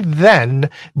 only then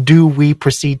do we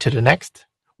proceed to the next,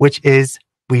 which is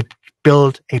we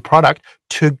build a product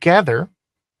together,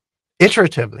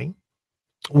 iteratively,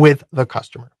 with the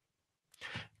customer.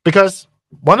 Because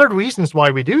one of the reasons why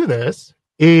we do this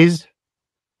is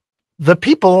the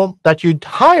people that you'd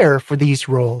hire for these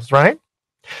roles, right?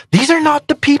 These are not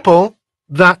the people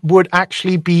that would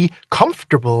actually be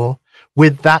comfortable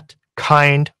with that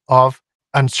kind of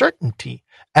uncertainty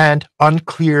and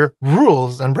unclear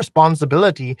rules and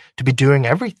responsibility to be doing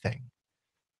everything.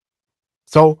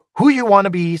 So who you want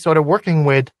to be sort of working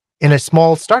with in a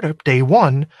small startup day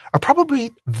one are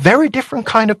probably very different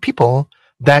kind of people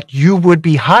that you would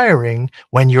be hiring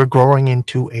when you're growing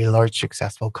into a large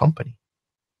successful company.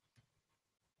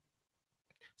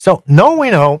 So now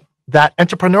we know that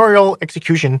entrepreneurial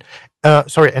education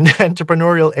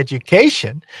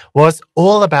was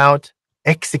all about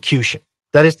execution.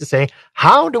 That is to say,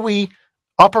 how do we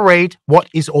operate what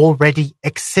is already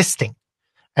existing?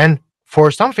 And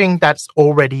for something that's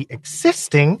already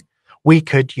existing, we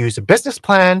could use a business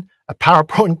plan, a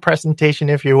PowerPoint presentation,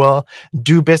 if you will,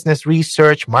 do business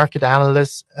research, market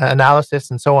analysis,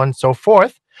 and so on and so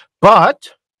forth. But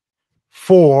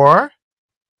for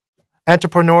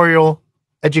entrepreneurial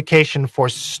education for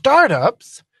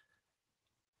startups,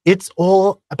 it's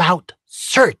all about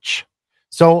search.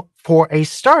 So for a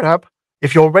startup,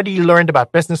 if you already learned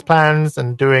about business plans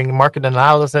and doing market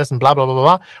analysis and blah, blah, blah,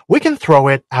 blah, we can throw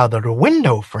it out of the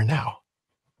window for now.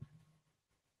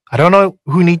 I don't know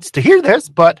who needs to hear this,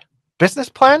 but business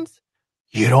plans,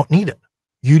 you don't need it.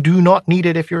 You do not need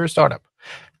it if you're a startup.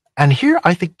 And here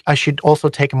I think I should also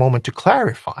take a moment to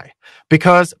clarify,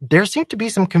 because there seems to be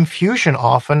some confusion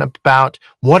often about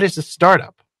what is a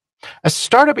startup. A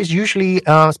startup is usually,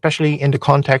 especially in the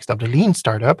context of the lean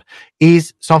startup,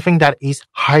 is something that is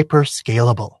hyper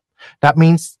scalable. That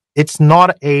means it's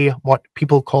not a what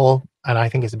people call, and I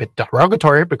think it's a bit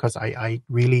derogatory because I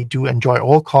really do enjoy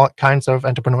all kinds of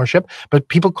entrepreneurship, but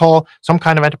people call some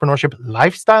kind of entrepreneurship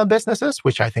lifestyle businesses,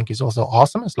 which I think is also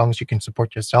awesome as long as you can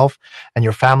support yourself and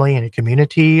your family and your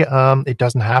community. It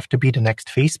doesn't have to be the next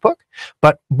Facebook.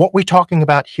 But what we're talking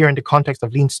about here in the context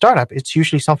of lean startup, it's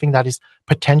usually something that is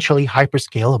potentially hyper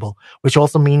scalable, which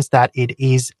also means that it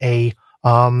is a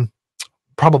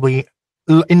probably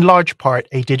in large part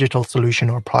a digital solution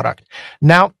or product.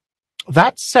 Now,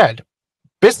 that said,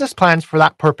 business plans for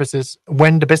that purpose is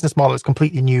when the business model is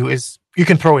completely new, is you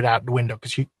can throw it out the window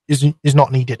because is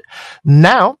not needed.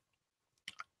 Now,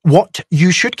 what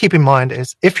you should keep in mind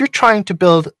is if you're trying to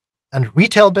build a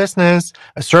retail business,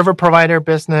 a server provider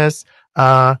business,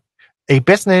 a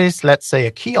business, let's say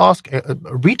a kiosk, a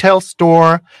retail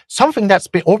store, something that's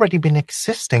already been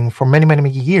existing for many, many,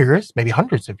 many years, maybe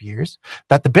hundreds of years,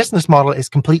 that the business model is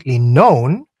completely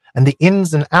known, and the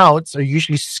ins and outs are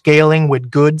usually scaling with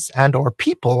goods and or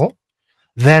people,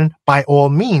 then by all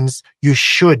means, you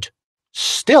should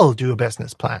still do a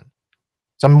business plan.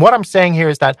 So what I'm saying here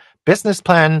is that business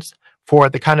plans for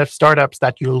the kind of startups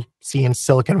that you'll see in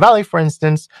Silicon Valley, for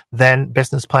instance, then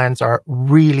business plans are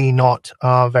really not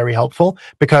very helpful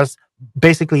because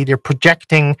basically they're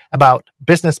projecting about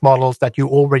business models that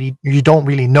you don't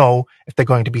really know if they're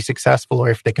going to be successful or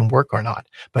if they can work or not.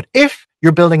 But if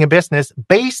you're building a business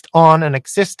based on an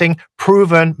existing,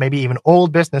 proven, maybe even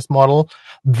old business model,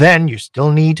 then you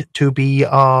still need to be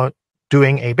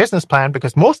doing a business plan,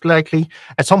 because most likely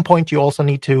at some point you also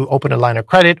need to open a line of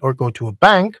credit or go to a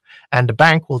bank, and the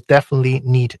bank will definitely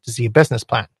need to see a business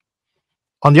plan.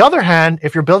 On the other hand,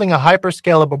 if you're building a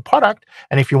hyper-scalable product,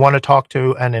 and if you want to talk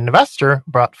to an investor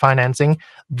about financing,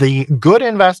 the good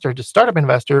investor, the startup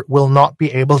investor, will not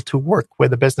be able to work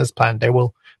with a business plan. They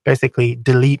will basically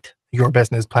delete your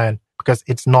business plan because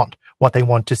it's not what they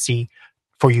want to see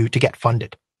for you to get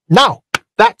funded. Now,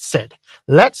 that said,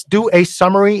 let's do a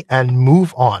summary and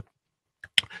move on.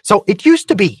 So it used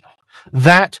to be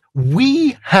that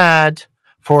we had,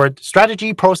 for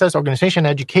strategy, process, organization,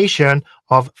 education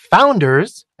of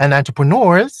founders and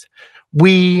entrepreneurs,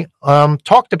 we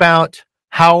talked about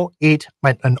how it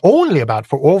went, and only about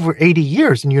for over 80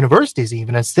 years in universities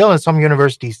even, and still in some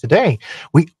universities today,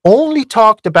 we only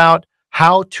talked about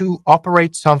how to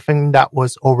operate something that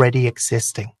was already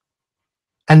existing.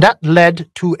 And that led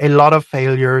to a lot of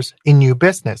failures in new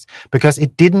business because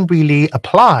it didn't really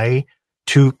apply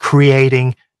to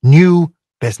creating new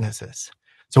businesses.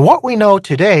 So what we know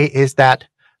today is that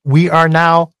we are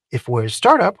now, if we're a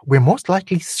startup, we're most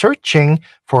likely searching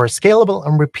for a scalable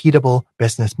and repeatable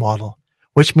business model,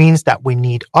 which means that we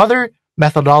need other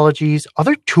methodologies,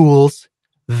 other tools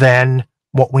than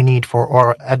what we need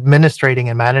for administrating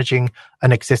and managing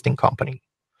an existing company.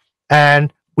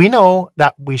 And we know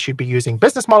that we should be using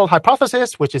business model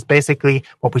hypothesis, which is basically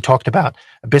what we talked about,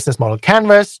 a business model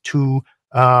canvas to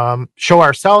show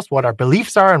ourselves what our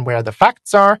beliefs are and where the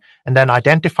facts are, and then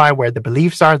identify where the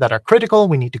beliefs are that are critical.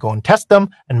 We need to go and test them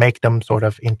and make them sort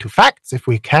of into facts if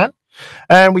we can.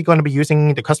 And we're going to be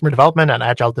using the customer development and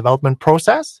agile development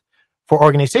process. For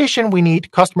organization, we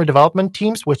need customer development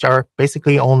teams, which are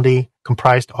basically only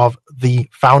comprised of the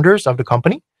founders of the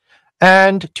company.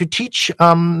 And to teach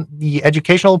the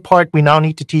educational part, we now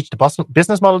need to teach the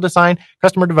business model design,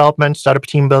 customer development, startup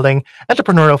team building,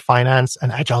 entrepreneurial finance,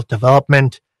 and agile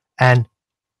development, and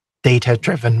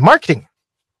data-driven marketing.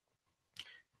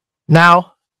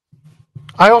 Now,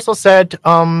 I also said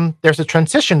there's a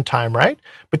transition time, right,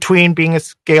 between being a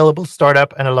scalable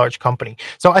startup and a large company.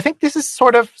 So I think this is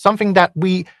sort of something that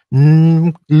we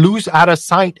lose out of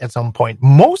sight at some point.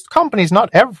 Most companies,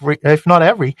 if not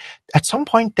every, at some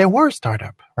point they were a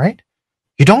startup, right?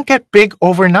 You don't get big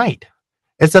overnight.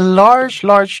 It's a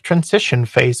large transition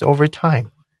phase over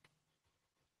time.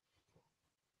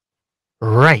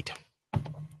 Right.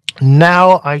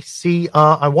 Now I see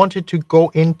I wanted to go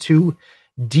into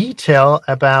detail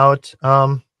about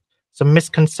some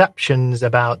misconceptions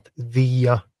about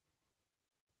the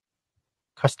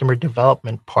customer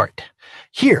development part.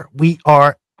 Here we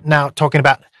are now talking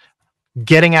about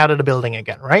getting out of the building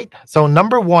again, right? So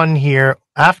number one here,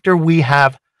 after we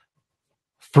have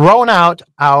thrown out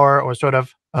or sort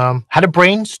of had a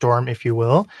brainstorm, if you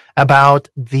will, about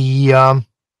the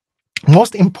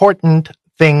most important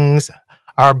things,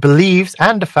 our beliefs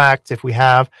and the facts, if we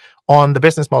have, on the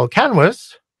business model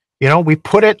canvas, we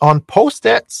put it on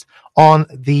Post-its on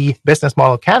the business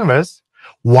model canvas.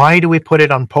 Why do we put it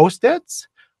on Post-its?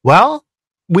 Well,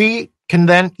 we can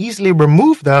then easily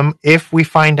remove them if we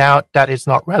find out that it's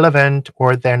not relevant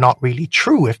or they're not really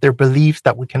true, if they're beliefs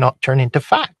that we cannot turn into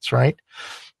facts, right?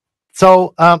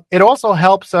 So it also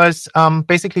helps us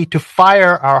basically to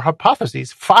fire our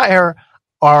hypotheses, fire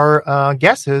our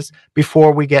guesses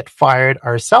before we get fired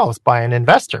ourselves by an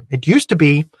investor. It used to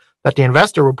be that the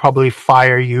investor would probably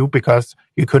fire you because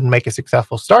you couldn't make a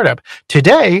successful startup.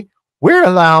 Today, we're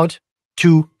allowed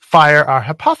to fire our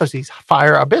hypotheses,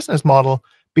 fire our business model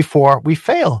before we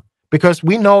fail. Because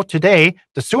we know today,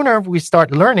 the sooner we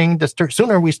start learning, the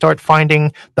sooner we start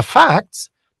finding the facts,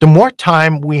 the more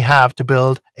time we have to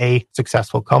build a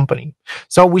successful company.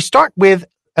 So we start with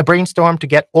a brainstorm to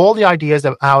get all the ideas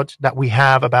out that we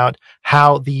have about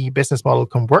how the business model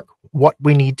can work, what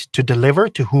we need to deliver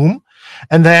to whom.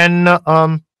 And then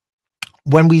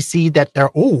when we see that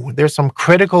there's some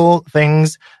critical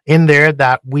things in there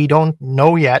that we don't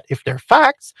know yet if they're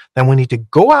facts, then we need to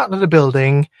go out of the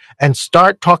building and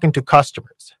start talking to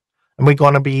customers. And we're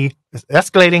going to be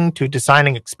escalating to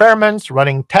designing experiments,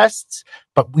 running tests,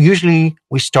 but usually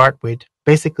we start with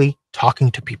basically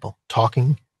talking to people,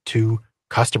 talking to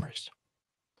customers.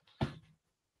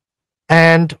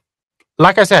 And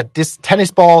like I said, this tennis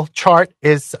ball chart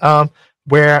is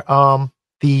where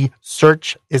the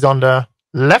search is on the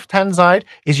left-hand side,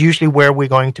 is usually where we're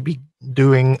going to be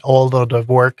doing all of the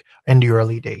work in the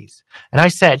early days. And I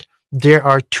said there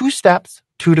are two steps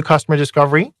to the customer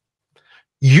discovery,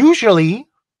 usually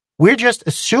we're just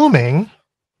assuming,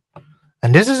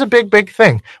 and this is a big, big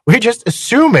thing, we're just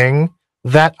assuming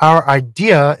that our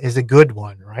idea is a good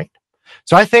one, right?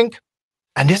 So I think,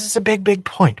 and this is a big, big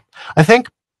point, I think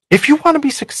if you want to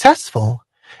be successful,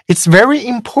 it's very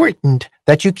important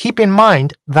that you keep in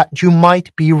mind that you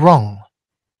might be wrong.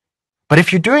 But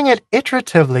if you're doing it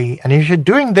iteratively, and if you're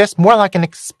doing this more like an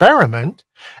experiment,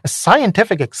 a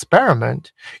scientific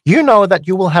experiment, you know that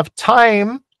you will have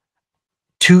time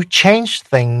to change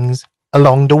things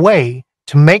along the way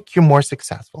to make you more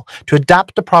successful, to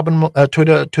adapt the problem to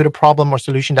the problem or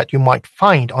solution that you might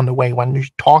find on the way when you're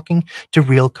talking to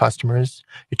real customers,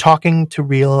 you're talking to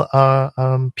real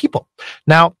people.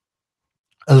 Now,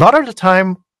 a lot of the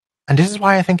time, and this is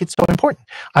why I think it's so important,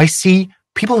 I see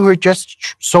people who are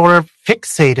just sort of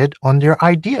fixated on their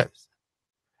ideas.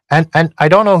 And I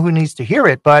don't know who needs to hear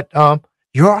it, but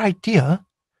your idea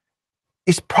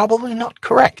is probably not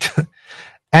correct.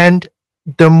 And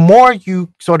the more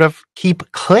you sort of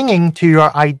keep clinging to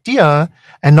your idea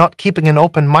and not keeping an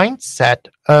open mindset,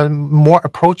 more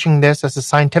approaching this as a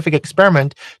scientific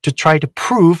experiment to try to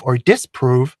prove or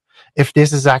disprove if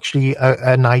this is actually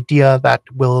an idea that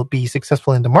will be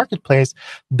successful in the marketplace,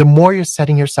 the more you're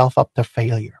setting yourself up to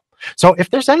failure. So if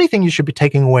there's anything you should be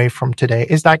taking away from today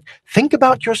is like, think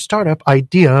about your startup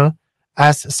idea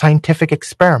as a scientific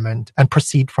experiment and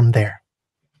proceed from there.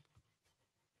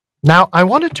 Now, I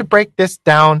wanted to break this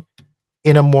down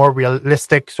in a more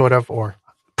realistic sort of or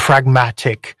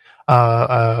pragmatic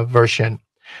version,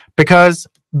 because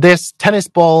this tennis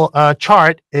ball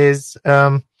chart is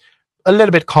a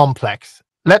little bit complex.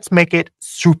 Let's make it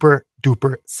super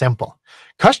duper simple.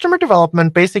 Customer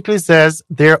development basically says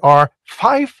there are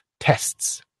 5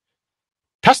 tests.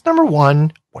 Test number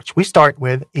 1, which we start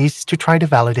with, is to try to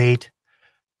validate,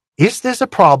 is this a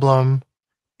problem?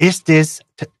 Is this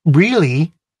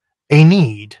really a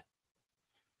need?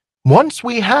 Once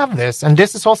we have this, and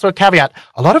this is also a caveat,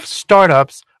 a lot of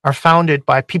startups are founded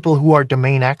by people who are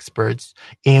domain experts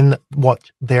in what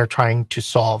they're trying to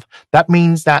solve. That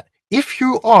means that if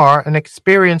you are an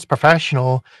experienced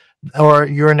professional, or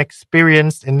you're an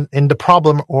experienced in the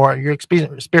problem, or you're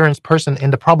experienced person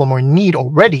in the problem or need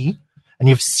already, and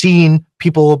you've seen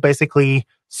people basically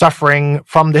suffering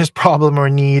from this problem or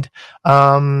need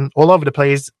all over the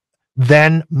place,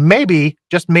 then maybe,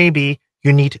 just maybe,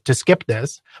 you need to skip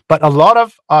this. But a lot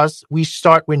of us, we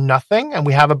start with nothing and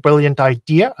we have a brilliant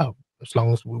idea, as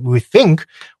long as we think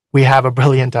we have a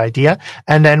brilliant idea,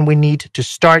 and then we need to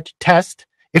start test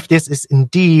if this is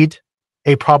indeed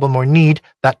a problem or need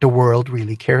that the world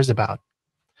really cares about.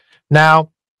 Now,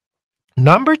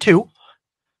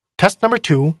 test number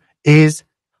two is,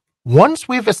 once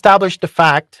we've established the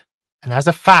fact, and as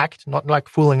a fact, not like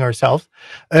fooling ourselves,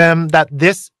 that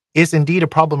this is indeed a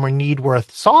problem or need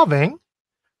worth solving,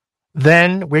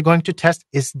 then we're going to test,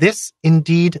 is this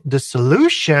indeed the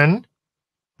solution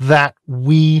that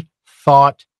we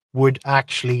thought would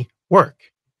actually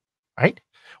work, right?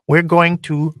 We're going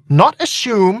to not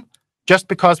assume just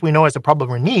because we know it's a problem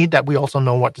or need that we also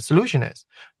know what the solution is.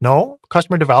 No,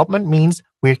 customer development means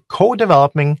we're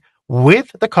co-developing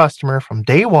with the customer from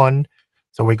day one.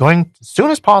 So we're going as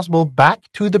soon as possible back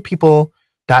to the people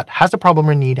that has a problem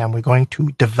or need, and we're going to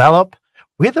develop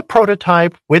with a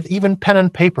prototype, with even pen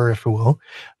and paper, if you will,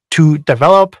 to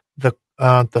develop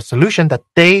the solution that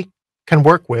they can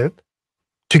work with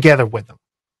together with them.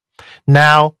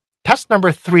 Now, test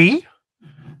number 3,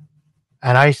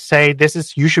 and I say this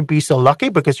is, you should be so lucky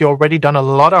because you already done a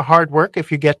lot of hard work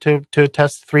if you get to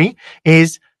test 3,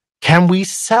 is, can we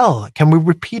sell? Can we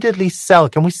repeatedly sell?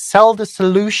 Can we sell the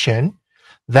solution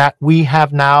that we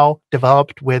have now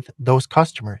developed with those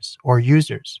customers or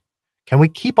users? Can we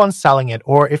keep on selling it?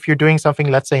 Or if you're doing something,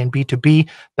 let's say in B2B,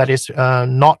 that is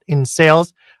not in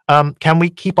sales, can we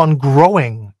keep on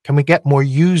growing? Can we get more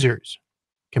users?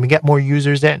 Can we get more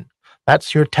users in?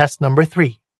 That's your test number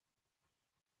 3.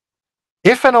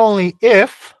 If and only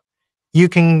if you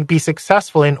can be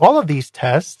successful in all of these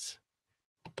tests,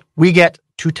 we get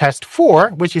to test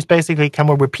 4, which is basically, can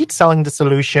we repeat selling the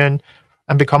solution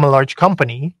and become a large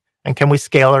company? And can we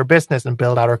scale our business and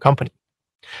build out our company?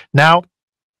 Now,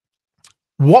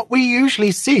 what we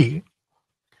usually see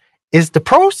is the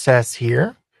process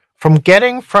here from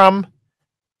getting from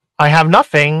I have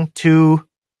nothing to,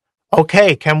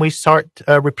 okay, can we start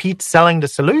repeat selling the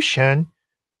solution?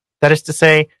 That is to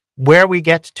say, where we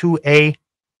get to a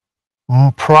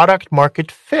product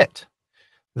market fit.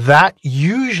 That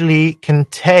usually can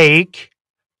take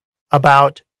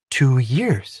about 2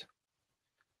 years.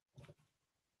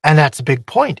 And that's a big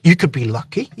point. You could be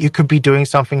lucky. You could be doing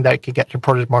something that could get your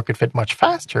product market fit much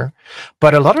faster.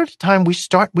 But a lot of the time we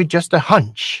start with just a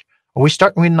hunch, or we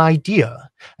start with an idea.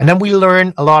 And then we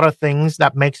learn a lot of things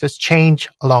that makes us change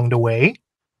along the way.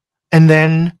 And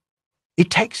then it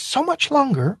takes so much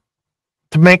longer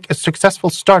to make a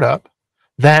successful startup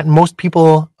than most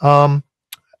people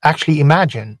actually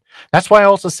imagine. That's why I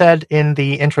also said in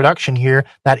the introduction here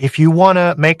that if you want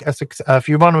to if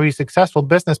you want to be a successful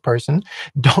business person,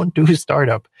 don't do a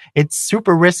startup. It's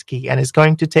super risky and it's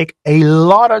going to take a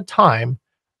lot of time.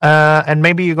 And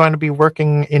maybe you're going to be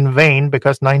working in vain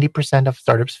because 90% of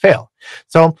startups fail.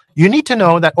 So you need to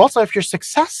know that also if you're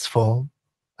successful,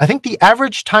 I think the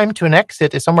average time to an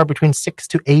exit is somewhere between 6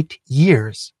 to 8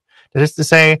 years. That is to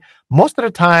say, most of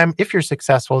the time, if you're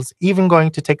successful, it's even going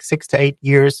to take 6 to 8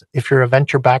 years if you're a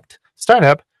venture-backed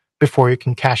startup before you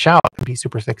can cash out and be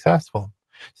super successful.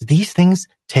 So these things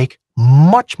take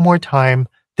much more time.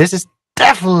 This is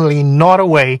definitely not a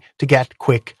way to get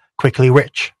quickly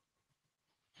rich.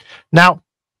 Now,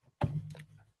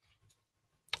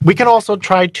 we can also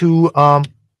try to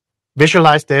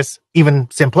visualize this even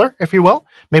simpler, if you will.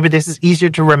 Maybe this is easier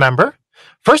to remember.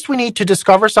 First, we need to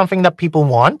discover something that people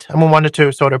want, and we wanted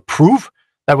to sort of prove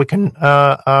that we can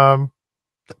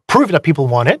prove that people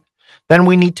want it. Then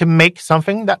we need to make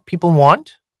something that people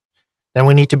want. Then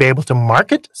we need to be able to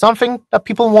market something that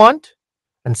people want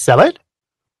and sell it.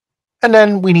 And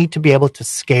then we need to be able to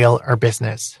scale our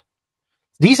business.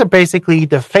 These are basically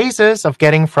the phases of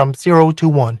getting from 0 to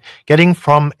 1, getting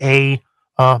from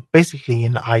basically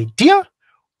an idea,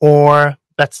 or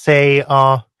let's say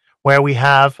where we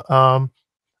have a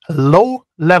low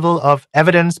level of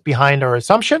evidence behind our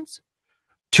assumptions,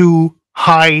 to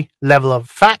high level of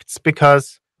facts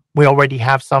because we already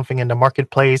have something in the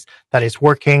marketplace that is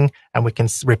working and we can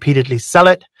repeatedly sell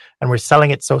it, and we're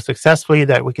selling it so successfully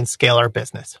that we can scale our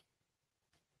business.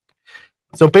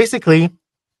 So basically,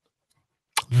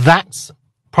 that's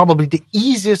probably the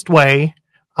easiest way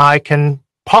I can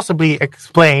possibly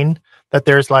explain that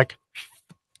there's like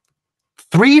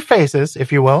 3 phases,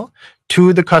 if you will,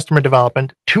 to the customer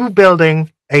development, to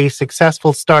building a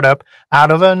successful startup out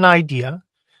of an idea,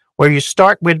 where you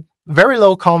start with very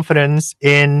low confidence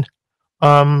in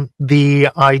the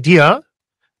idea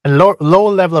and low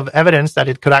level of evidence that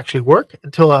it could actually work,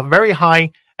 until a very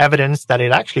high evidence that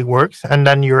it actually works, and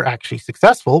then you're actually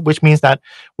successful, which means that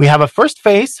we have a first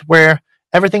phase where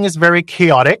everything is very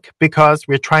chaotic because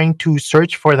we're trying to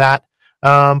search for that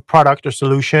product or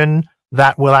solution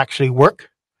that will actually work.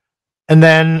 And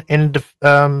then in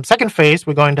the second phase,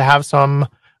 we're going to have some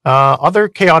other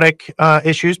chaotic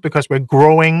issues because we're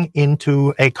growing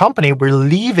into a company. We're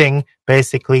leaving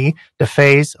basically the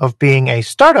phase of being a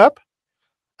startup.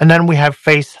 And then we have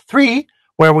phase 3,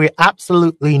 where we're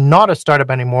absolutely not a startup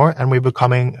anymore, and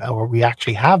we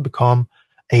actually have become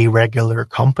a regular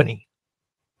company.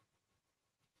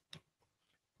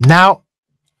 Now,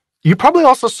 you probably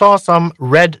also saw some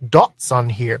red dots on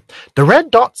here. The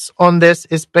red dots on this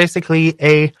is basically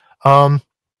a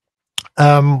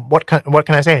what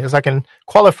can I say? It's like a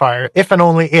qualifier, if and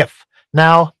only if.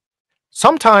 Now,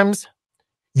 sometimes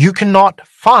you cannot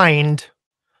find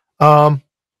a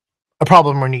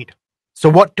problem or need. So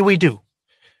what do?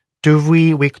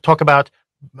 We talk about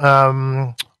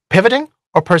pivoting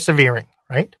or persevering,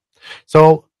 right?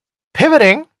 So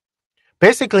pivoting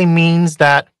basically means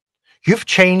that you've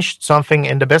changed something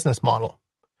in the business model.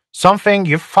 Something,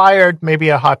 you've fired maybe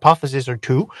a hypothesis or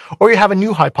 2, or you have a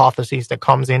new hypothesis that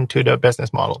comes into the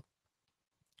business model.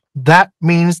 That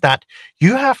means that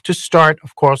you have to start,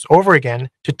 of course, over again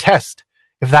to test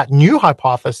if that new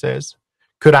hypothesis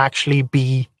could actually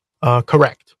be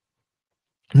correct.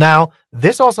 Now,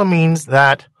 this also means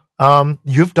that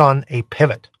you've done a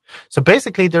pivot. So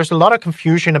basically, there's a lot of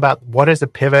confusion about what is a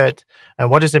pivot and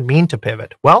what does it mean to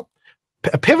pivot. Well,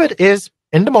 a pivot is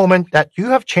in the moment that you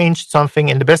have changed something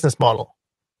in the business model.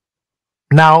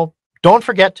 Now, don't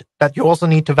forget that you also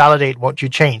need to validate what you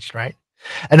changed, right?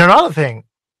 And another thing,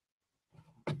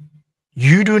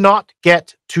 you do not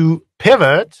get to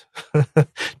pivot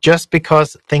just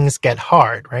because things get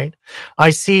hard, right?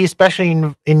 I see,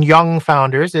 especially in young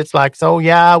founders, it's like, so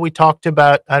yeah, we talked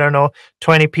about,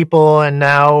 20 people, and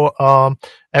now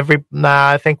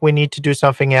I think we need to do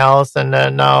something else, and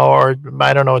now, or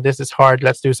this is hard,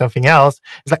 let's do something else.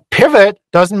 It's like pivot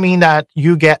doesn't mean that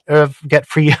you get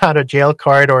free out of jail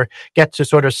card or get to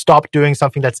sort of stop doing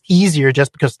something that's easier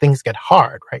just because things get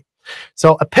hard, right?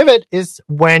 So a pivot is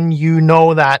when you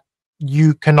know that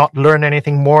you cannot learn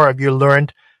anything more, if you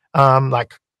learned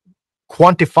like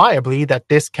quantifiably that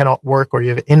this cannot work, or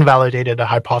you've invalidated a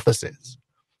hypothesis.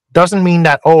 doesn't mean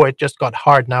that, oh, it just got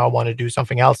hard. Now I want to do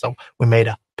something else. So we made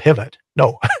a pivot.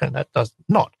 No, that's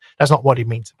not what it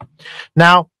means.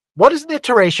 Now, what is an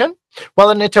iteration? Well,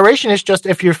 an iteration is just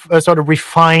if you've sort of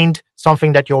refined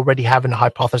something that you already have in a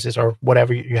hypothesis or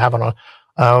whatever you have on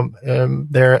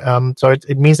so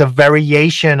it means a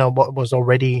variation of what was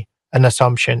already an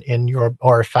assumption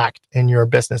or a fact in your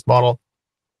business model.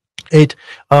 It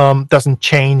doesn't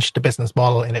change the business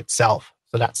model in itself.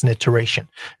 So that's an iteration.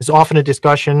 It's often a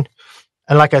discussion.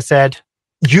 And like I said,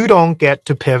 you don't get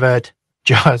to pivot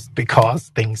just because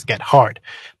things get hard.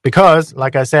 Because,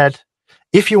 like I said,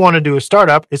 if you want to do a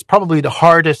startup, it's probably the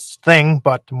hardest thing,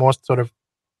 but the most sort of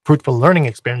fruitful learning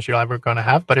experience you're ever going to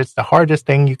have. But it's the hardest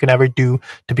thing you can ever do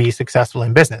to be successful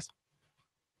in business.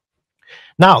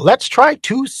 Now, let's try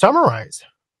to summarize.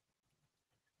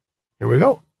 Here we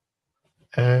go.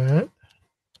 Here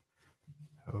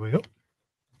we go.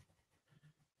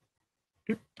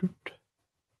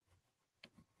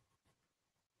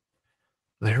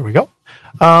 There we go.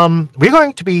 We're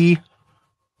going to be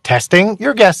testing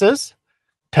your guesses,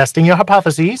 testing your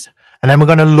hypotheses, and then we're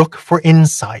going to look for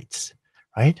insights,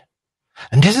 right?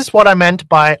 And this is what I meant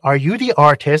by, are you the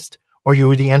artist or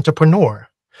you the entrepreneur?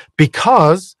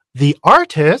 Because the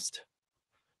artist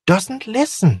doesn't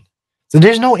listen. So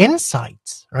there's no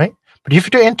insights, right? But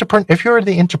if you're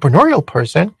the entrepreneurial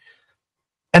person,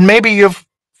 and maybe you've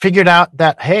figured out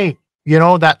that, hey,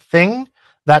 that thing,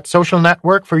 that social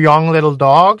network for young little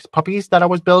dogs, puppies that I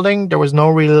was building, there was no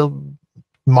real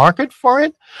market for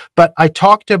it. But I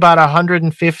talked to about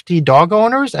 150 dog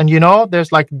owners, and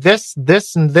there's like this,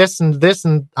 and this, and this,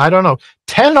 and I don't know,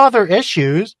 10 other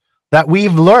issues that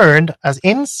we've learned as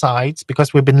insights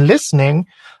because we've been listening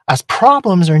as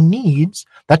problems or needs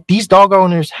that these dog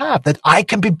owners have that I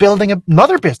can be building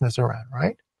another business around,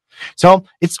 right? So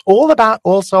it's all about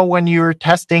also when you're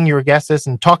testing your guesses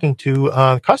and talking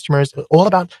to customers, all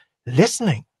about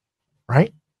listening,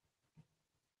 right?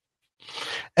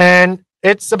 And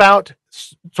it's about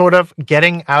sort of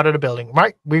getting out of the building,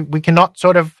 right? We cannot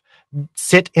sort of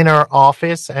sit in our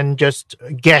office and just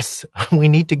guess. We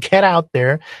need to get out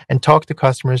there and talk to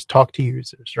customers, talk to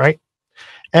users, right?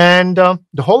 And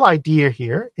the whole idea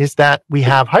here is that we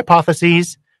have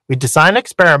hypotheses, we design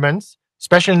experiments.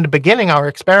 Especially in the beginning, our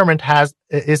experiment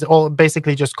is all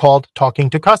basically just called talking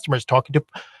to customers, talking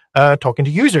to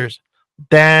users.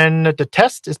 Then the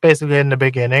test is basically in the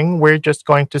beginning. We're just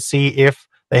going to see if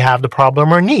they have the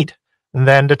problem or need. And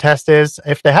then the test is,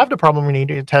 if they have the problem or need,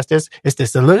 the test is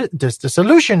this the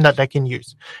solution that they can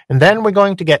use? And then we're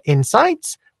going to get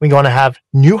insights. We're going to have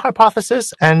new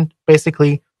hypothesis, and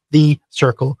basically the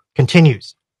circle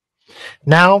continues.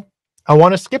 Now, I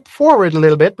want to skip forward a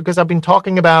little bit because I've been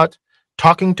talking about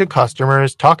talking to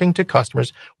customers.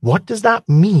 What does that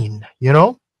mean?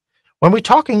 When we're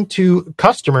talking to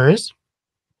customers,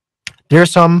 there's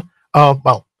some,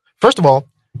 first of all,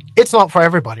 it's not for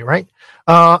everybody, right?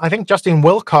 I think Justin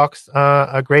Wilcox,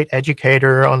 a great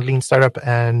educator on lean startup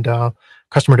and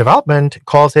customer development,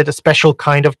 calls it a special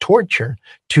kind of torture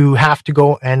to have to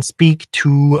go and speak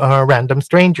to random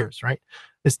strangers, right?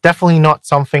 It's definitely not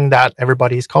something that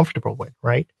everybody is comfortable with,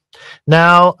 right?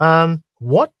 Now,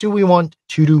 what do we want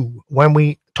to do when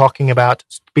we talking about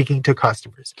speaking to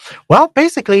customers? Well,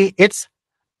 basically, it's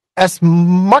as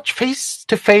much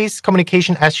face-to-face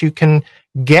communication as you can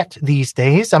get these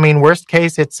days. I mean, worst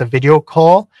case, it's a video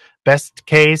call. Best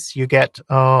case, you get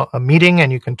a meeting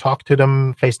and you can talk to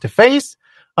them face-to-face.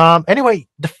 Anyway,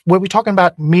 when we're talking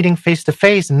about meeting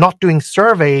face-to-face and not doing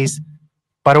surveys,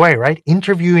 by the way, right?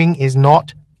 Interviewing is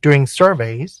not doing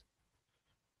surveys.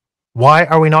 Why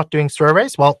are we not doing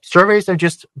surveys? Well, surveys are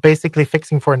just basically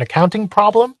fixing for an accounting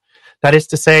problem. That is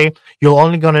to say, you're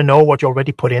only going to know what you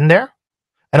already put in there.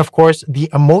 And of course, the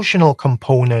emotional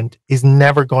component is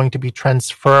never going to be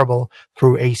transferable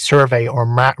through a survey or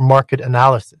market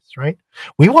analysis, right?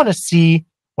 We want to see,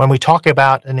 when we talk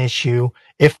about an issue,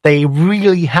 if they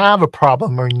really have a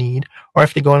problem or need, or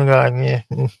if they're going to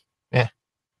go,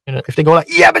 if they go like,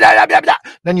 yeah, blah, blah, blah,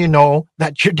 then you know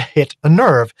that you'd hit a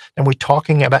nerve. And we're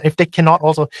talking about, if they cannot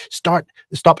also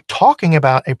stop talking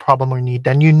about a problem or need,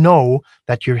 then you know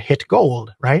that you're hit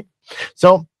gold, right?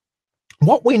 So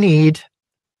what we need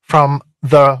from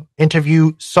the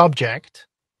interview subject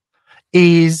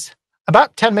is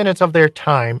about 10 minutes of their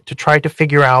time to try to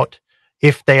figure out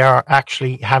if they are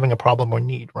actually having a problem or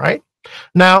need, right?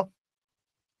 Now,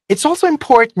 it's also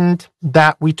important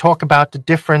that we talk about the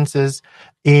differences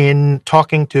in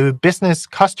talking to business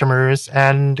customers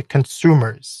and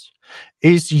consumers.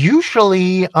 It's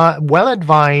usually well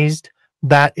advised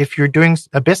that if you're doing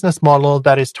a business model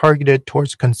that is targeted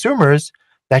towards consumers,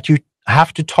 that you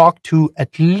have to talk to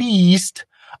at least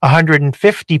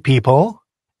 150 people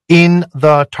in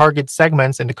the target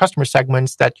segments and the customer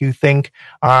segments that you think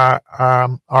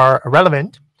are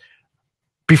relevant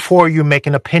before you make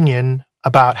an opinion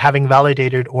about having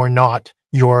validated or not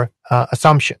your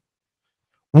assumption.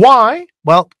 Why?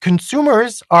 Well,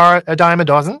 consumers are a dime a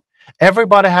dozen.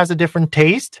 Everybody has a different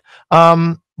taste.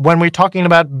 When we're talking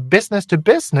about business to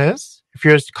business, if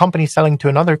you're a company selling to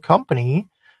another company,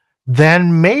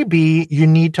 then maybe you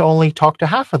need to only talk to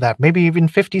half of that, maybe even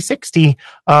 50, 60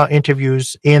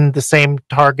 interviews in the same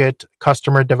target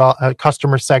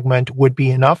customer segment would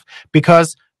be enough,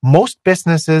 because most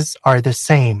businesses are the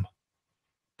same.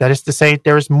 That is to say,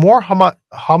 there is more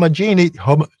homogeneous,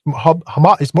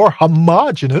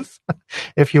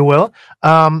 if you will,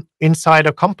 inside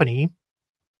a company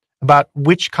about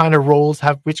which kind of roles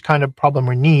have which kind of problem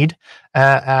or need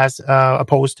as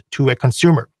opposed to a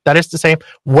consumer. That is to say,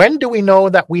 when do we know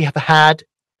that we have had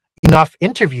enough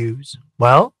interviews?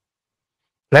 Well,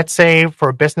 let's say for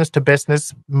a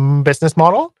business-to-business business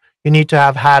model, you need to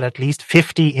have had at least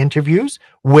 50 interviews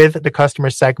with the customer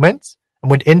segments. And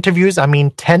with interviews, I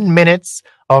mean 10 minutes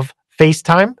of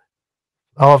FaceTime,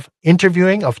 of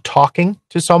interviewing, of talking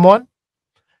to someone.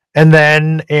 And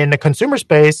then in the consumer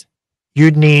space,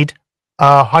 you'd need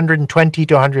 120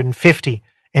 to 150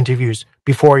 interviews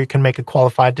before you can make a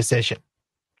qualified decision.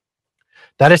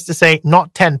 That is to say,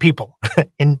 not 10 people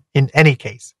in any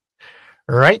case.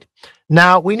 All right.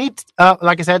 Now, we need,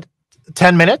 like I said,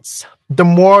 10 minutes. The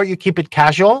more you keep it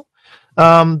casual,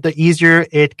 the easier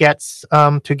it gets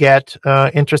to get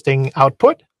interesting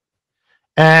output.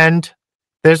 And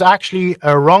there's actually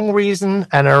a wrong reason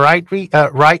and a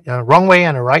wrong way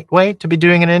and a right way to be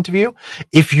doing an interview.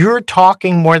 If you're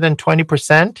talking more than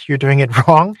 20%, you're doing it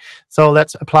wrong. So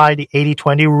let's apply the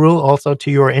 80-20 rule also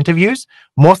to your interviews.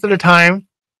 Most of the time,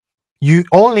 the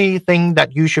only thing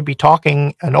that you should be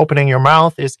talking and opening your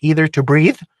mouth is either to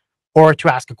breathe or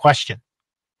to ask a question,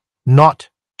 not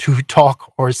to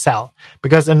talk or sell.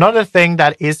 Because another thing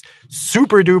that is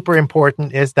super duper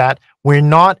important is that we're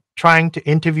not trying to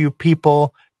interview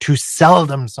people to sell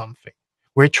them something.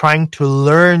 We're trying to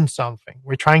learn something.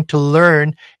 We're trying to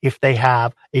learn if they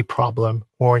have a problem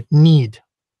or need.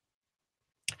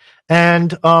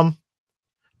 And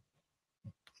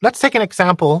let's take an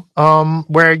example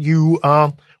where you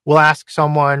will ask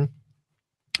someone,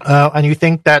 and you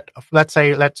think that,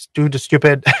 let's do the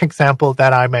stupid example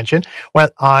that I mentioned. Well,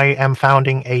 I am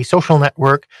founding a social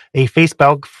network, a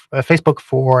Facebook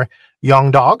for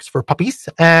young dogs, for puppies.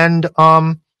 And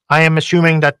I am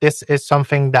assuming that this is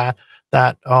something that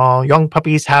young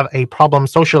puppies have a problem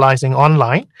socializing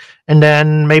online. And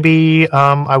then maybe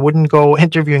I wouldn't go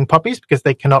interviewing puppies because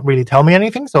they cannot really tell me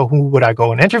anything. So who would I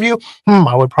go and interview?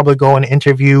 I would probably go and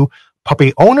interview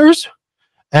puppy owners.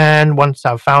 And once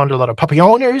I've found a lot of puppy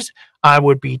owners, I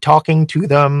would be talking to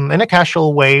them in a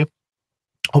casual way,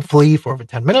 hopefully for over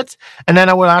 10 minutes. And then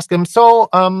I would ask them, so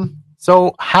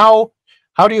how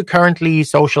do you currently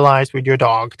socialize with your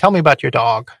dog? Tell me about your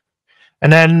dog.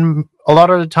 And then a lot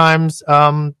of the times,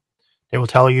 they will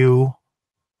tell you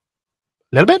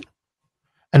a little bit.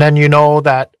 And then you know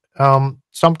that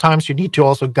sometimes you need to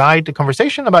also guide the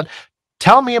conversation about,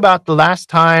 tell me about the last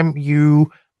time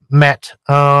you met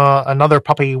another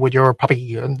puppy with your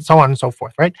puppy, and so on and so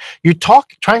forth, right? You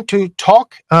trying to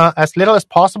talk as little as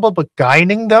possible, but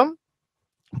guiding them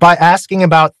by asking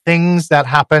about things that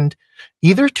happened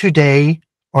either today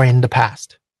or in the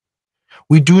past.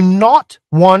 We do not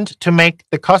want to make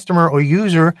the customer or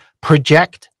user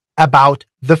project about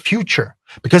the future,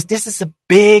 because this is a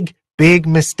big, big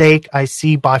mistake I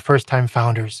see by first-time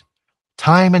founders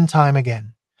time and time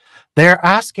again. They're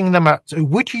asking them,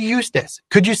 would you use this?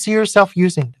 Could you see yourself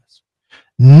using this?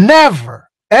 Never,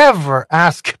 ever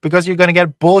ask, because you're going to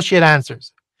get bullshit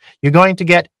answers. You're going to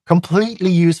get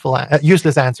completely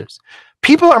useless answers.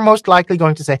 People are most likely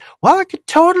going to say, well, I could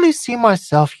totally see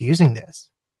myself using this.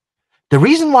 The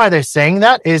reason why they're saying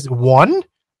that is, one,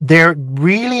 they're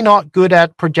really not good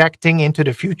at projecting into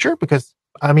the future, because,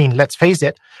 I mean, let's face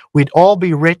it, we'd all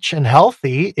be rich and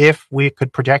healthy if we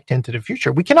could project into the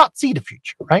future. We cannot see the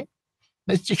future, right?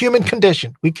 It's a human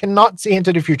condition. We cannot see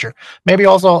into the future. Maybe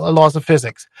also laws of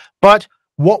physics. But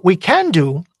what we can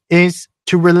do is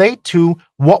to relate to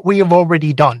what we have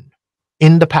already done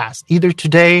in the past, either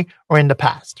today or in the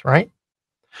past, right?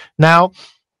 Now,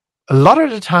 a lot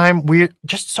of the time, we're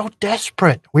just so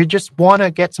desperate. We just want to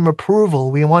get some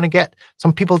approval. We want to get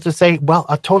some people to say, well,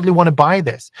 I totally want to buy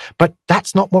this. But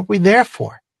that's not what we're there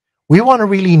for. We want to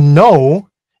really know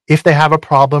if they have a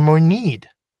problem or need.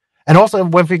 And also,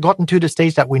 when we've gotten to the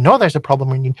stage that we know there's a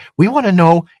problem or need, we want to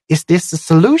know, is this a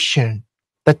solution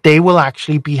that they will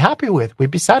actually be happy with,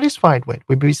 would be satisfied with,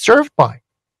 would be served by.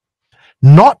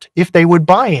 Not if they would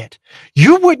buy it.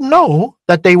 You would know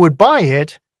that they would buy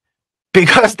it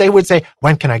because they would say,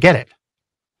 when can I get it?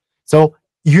 So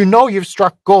you know you've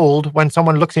struck gold when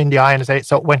someone looks in the eye and says,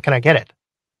 so when can I get it?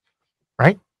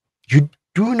 Right? You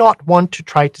do not want to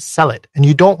try to sell it. And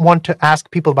you don't want to ask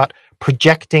people about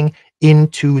projecting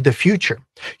into the future.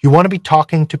 You want to be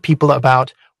talking to people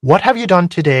about what have you done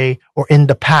today or in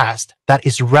the past that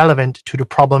is relevant to the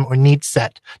problem or need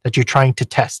set that you're trying to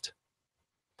test.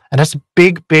 And that's a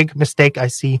big, big mistake I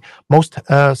see most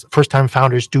first-time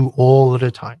founders do all the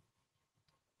time.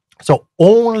 So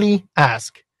only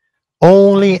ask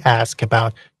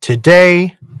about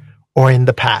today or in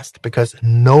the past, because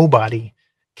nobody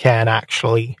can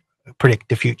actually predict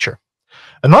the future.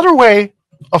 Another way,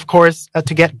 of course,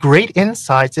 to get great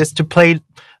insights is to play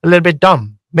a little bit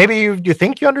dumb. Maybe you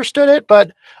think you understood it,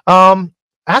 but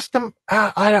ask them,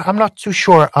 I'm not too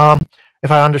sure if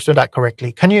I understood that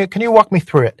correctly. Can you walk me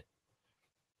through it?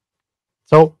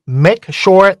 So make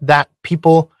sure that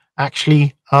people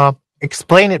actually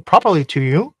explain it properly to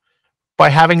you by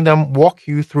having them walk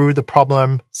you through the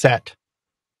problem set.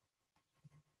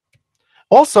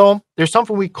 Also, there's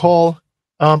something we call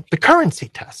the currency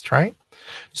test, right?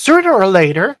 Sooner or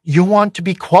later, you want to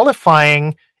be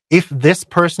qualifying if this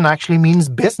person actually means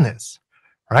business,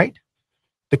 right?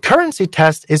 The currency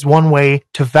test is one way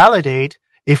to validate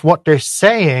if what they're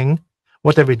saying,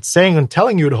 what they've been saying and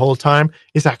telling you the whole time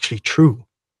is actually true.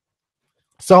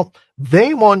 So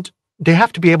they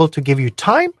have to be able to give you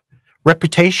time,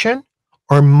 reputation,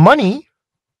 or money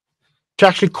to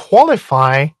actually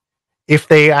qualify if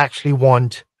they actually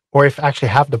want or if actually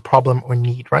have the problem or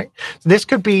need, right? So this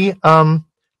could be,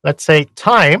 let's say,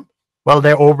 time. Well,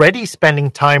 they're already spending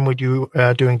time with you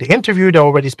doing the interview. They're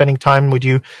already spending time with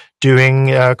you doing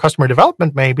customer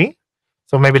development, maybe.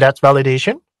 So maybe that's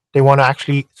validation. They want to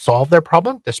actually solve their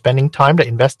problem. They're spending time. They're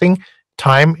investing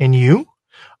time in you.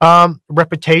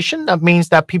 Reputation, that means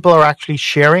that people are actually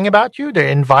sharing about you. They're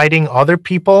inviting other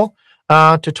people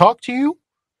to talk to you.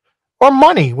 Or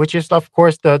money, which is, of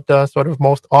course, the sort of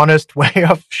most honest way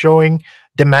of showing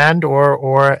demand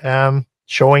or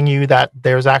showing you that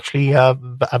there's actually a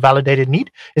validated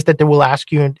need, is that they will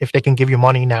ask you if they can give you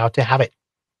money now to have it.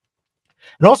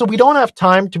 And also, we don't have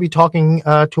time to be talking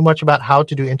too much about how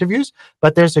to do interviews,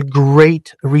 but there's a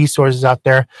great resources out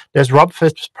there. There's Rob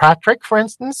Fitzpatrick, for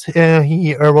instance.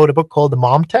 He wrote a book called The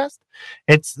Mom Test.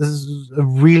 It's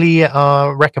really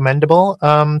recommendable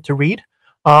to read.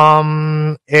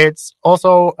 It's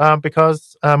also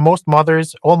because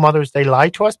all mothers, they lie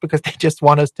to us because they just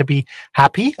want us to be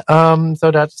happy.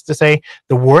 So that's to say,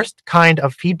 the worst kind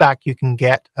of feedback you can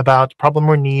get about problem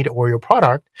or need or your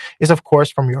product is, of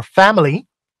course, from your family,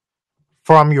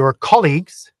 from your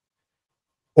colleagues,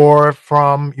 or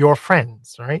from your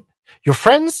friends, right? Your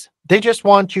friends, they just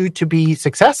want you to be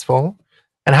successful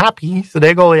and happy. So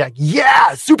they go like,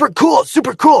 yeah, super cool,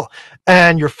 super cool.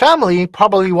 And your family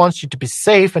probably wants you to be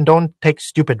safe and don't take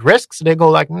stupid risks. So they go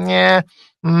like,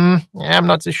 I'm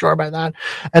not so sure about that.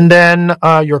 And then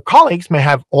your colleagues may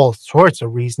have all sorts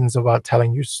of reasons about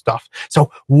telling you stuff.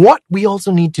 So what we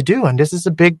also need to do, and this is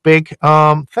a big, big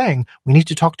thing, we need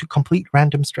to talk to complete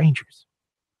random strangers.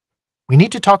 We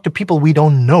need to talk to people we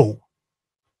don't know.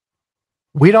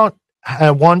 We don't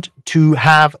want to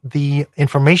have the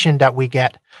information that we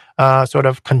get sort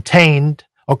of contained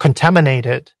or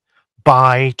contaminated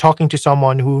by talking to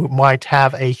someone who might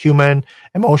have a human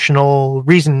emotional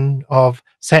reason of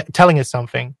telling us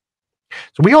something.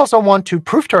 So we also want to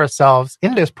prove to ourselves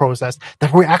in this process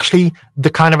that we're actually the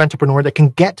kind of entrepreneur that can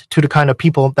get to the kind of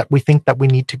people that we think that we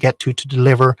need to get to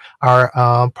deliver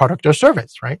our product or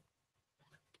service, right?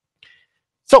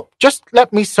 So just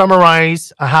let me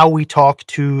summarize how we talk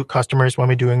to customers when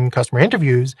we're doing customer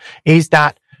interviews, is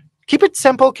that keep it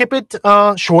simple, keep it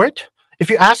short. If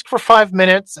you ask for 5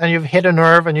 minutes and you've hit a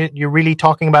nerve and you're really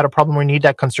talking about a problem or need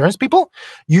that concerns people,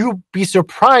 you'd be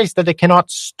surprised that they cannot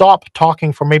stop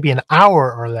talking for maybe an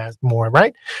hour or less more,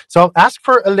 right? So ask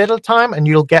for a little time and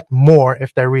you'll get more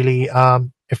if they're really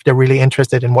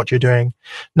interested in what you're doing.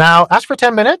 Now, ask for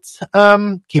 10 minutes.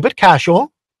 Keep it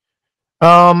casual.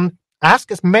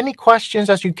 Ask as many questions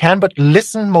as you can, but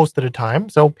listen most of the time.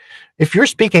 So if you're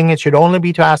speaking, it should only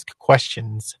be to ask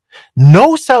questions.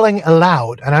 No selling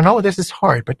allowed. And I know this is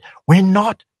hard, but we're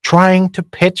not trying to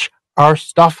pitch our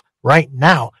stuff right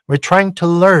now. We're trying to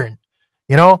learn.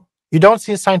 You know, you don't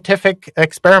see a scientific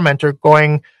experimenter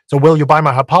going, so will you buy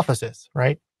my hypothesis,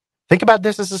 right? Think about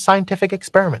this as a scientific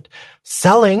experiment.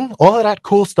 Selling all of that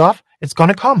cool stuff, it's going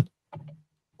to come.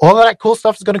 All of that cool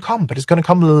stuff is going to come, but it's going to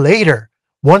come later.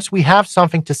 once we have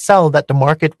something to sell that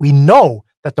we know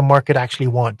that the market actually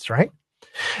wants, right?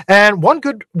 And one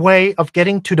good way of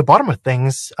getting to the bottom of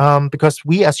things, because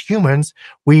we as humans,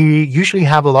 we usually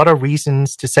have a lot of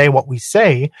reasons to say what we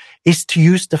say, is to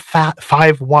use the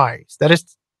 5 whys. That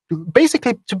is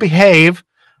basically to behave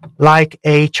like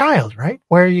a child, right?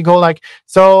 Where you go like,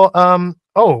 so,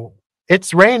 oh,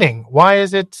 it's raining. Why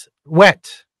is it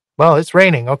wet? Well, it's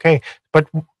raining. Okay. But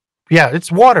yeah,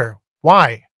 it's water.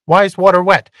 Why? Why is water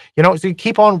wet? So you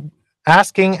keep on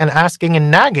asking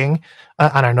and nagging.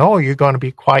 And I know you're going to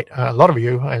be quite, a lot of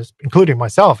you, including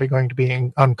myself, are going to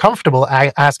be uncomfortable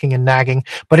asking and nagging.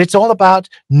 But it's all about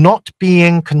not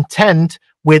being content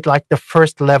with like the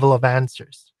first level of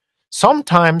answers.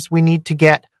 Sometimes we need to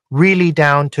get really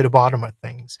down to the bottom of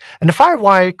things. And the 5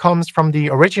 why comes from the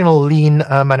original lean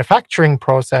manufacturing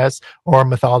process or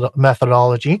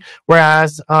methodology,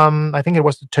 whereas I think it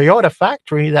was the Toyota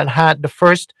factory that had the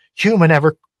first human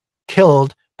ever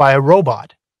killed by a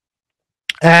robot.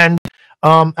 And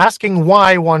asking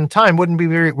why one time wouldn't be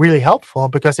really helpful,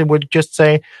 because it would just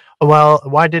say, well,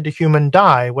 why did the human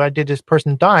die? Why did this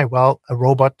person die? Well, a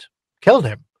robot killed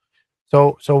him.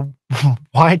 So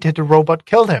why did the robot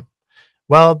kill him?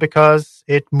 Well, because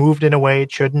it moved in a way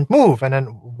it shouldn't move. And then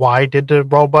why did the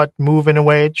robot move in a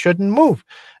way it shouldn't move?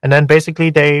 And then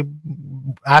basically they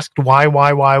asked why,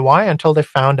 until they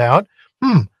found out,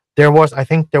 I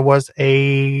think there was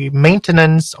a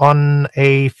maintenance on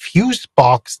a fuse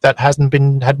box that hadn't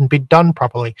been done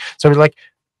properly. So it was like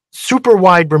super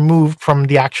wide removed from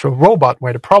the actual robot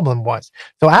where the problem was.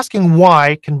 So asking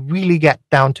why can really get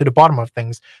down to the bottom of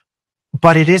things.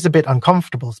 But it is a bit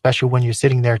uncomfortable, especially when you're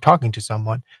sitting there talking to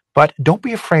someone. But don't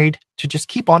be afraid to just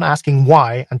keep on asking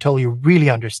why until you really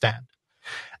understand.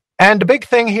 And the big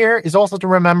thing here is also to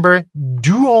remember,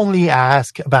 do only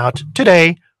ask about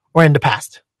today or in the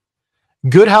past.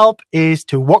 Good help is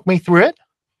to walk me through it.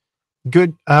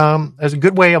 As a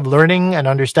good way of learning and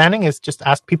understanding is just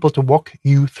ask people to walk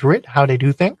you through it, how they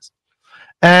do things.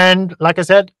 And like I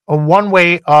said, one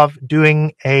way of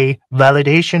doing a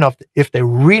validation of if they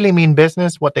really mean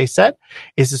business, what they said,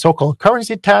 is the so-called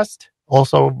currency test.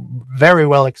 Also very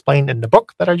well explained in the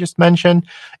book that I just mentioned,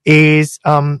 is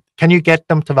can you get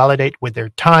them to validate with their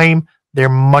time, their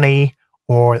money,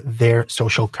 or their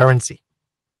social currency?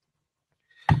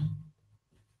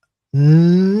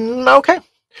 Okay.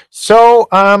 So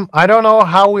I don't know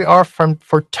how we are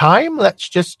for time. Let's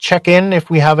just check in if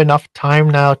we have enough time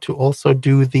now to also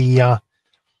do the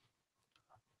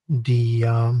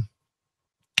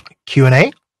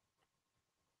Q&A.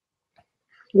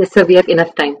 Yes, sir. We have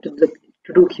enough time to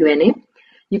do Q&A.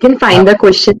 You can find the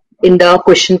question in the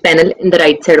question panel in the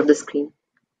right side of the screen.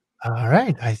 All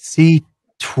right. I see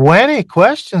 20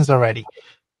 questions already.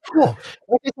 Cool.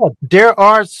 Like I said, there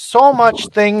are so much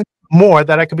things more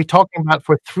that I could be talking about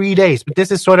for 3 days, but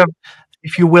this is sort of,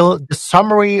 if you will, the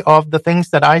summary of the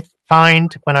things that I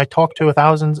find when I talk to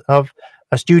thousands of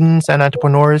students and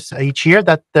entrepreneurs each year,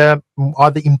 that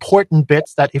are the important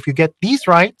bits that if you get these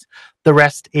right, the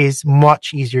rest is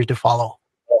much easier to follow.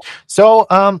 So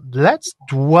let's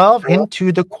delve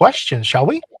into the questions, shall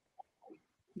we?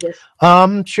 Yes.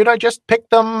 Should I just pick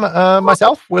them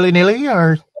myself, willy-nilly,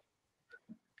 or?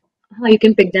 You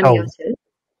can pick them yourself.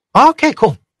 Okay,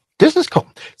 cool. This is cool.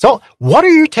 So what are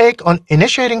your take on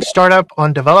initiating startup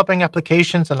on developing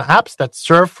applications and apps that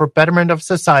serve for betterment of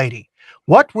society?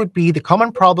 What would be the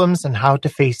common problems and how to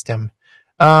face them?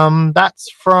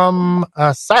 That's from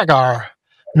Sagar.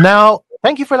 Now,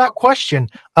 thank you for that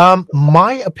question.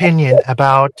 My opinion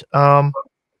about, I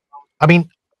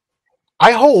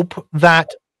hope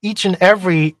that each and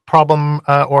every problem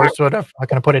or sort of, how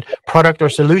can I put it, product or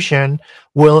solution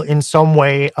will in some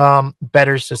way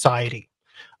better society.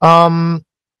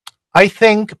 I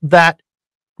think that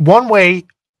one way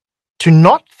to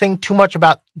not think too much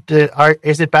about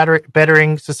is it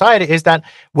bettering society is that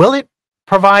will it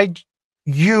provide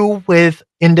you with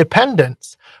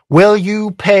independence? Will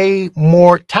you pay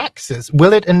more taxes?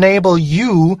 Will it enable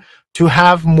you to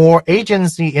have more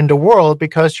agency in the world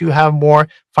because you have more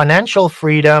financial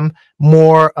freedom,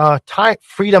 more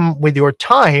freedom with your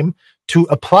time to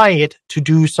apply it to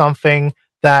do something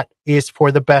that is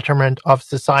for the betterment of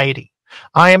society?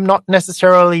 I am not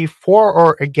necessarily for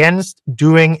or against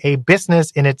doing a business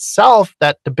in itself,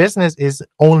 that the business is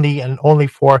only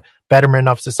for betterment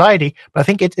of society, but I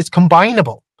think it's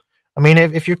combinable. I mean,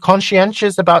 if you're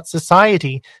conscientious about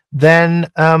society, then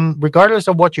regardless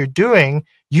of what you're doing,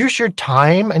 use your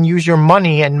time and use your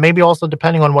money, and maybe also,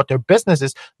 depending on what their business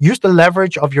is, use the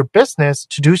leverage of your business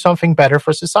to do something better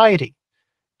for society.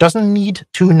 Doesn't need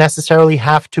to necessarily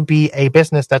have to be a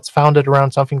business that's founded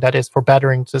around something that is for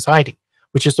bettering society.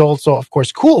 which is also, of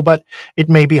course, cool, but it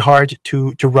may be hard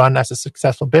to run as a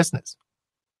successful business.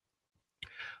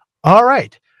 All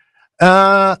right.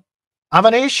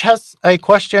 Avanesh has a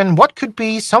question. What could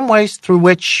be some ways through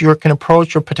which you can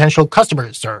approach your potential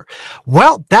customers, sir?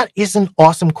 Well, that is an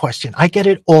awesome question. I get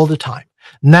it all the time.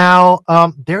 Now,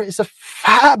 there is a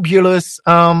fabulous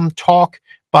talk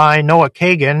by Noah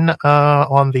Kagan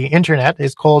on the internet.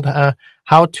 It's called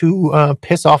How to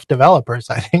Piss Off Developers,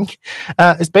 I think.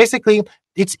 It's basically,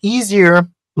 it's easier,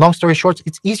 long story short,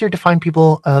 it's easier to find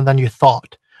people than you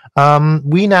thought.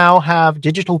 We now have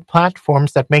digital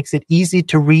platforms that makes it easy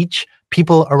to reach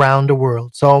people around the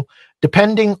world. So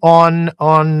depending on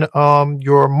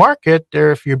your market,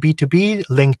 if you're B2B,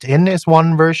 LinkedIn is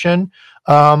one version.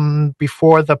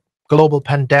 Before the global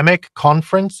pandemic,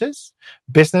 conferences,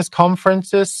 business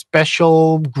conferences,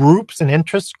 special groups and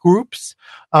interest groups.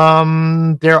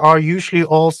 There are usually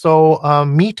also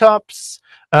meetups,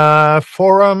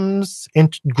 forums,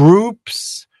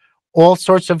 groups, all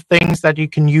sorts of things that you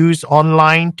can use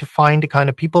online to find the kind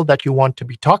of people that you want to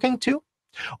be talking to.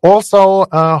 Also,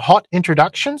 hot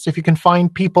introductions. If you can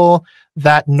find people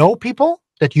that know people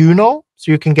that you know,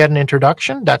 so you can get an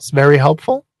introduction, that's very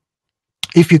helpful.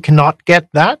 If you cannot get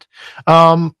that,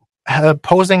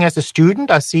 posing as a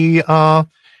student, I see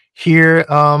here,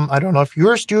 I don't know if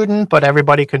you're a student, but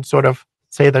everybody can sort of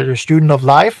say that they're a student of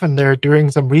life and they're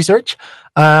doing some research.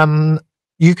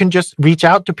 You can just reach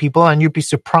out to people and you'd be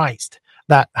surprised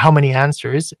that how many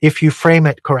answers if you frame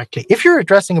it correctly. If you're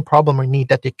addressing a problem or need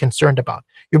that they're concerned about,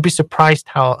 you'll be surprised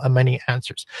how many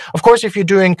answers. Of course, if you're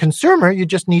doing consumer, you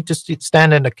just need to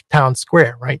stand in a town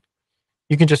square, right?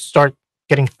 You can just start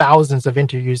getting thousands of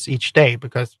interviews each day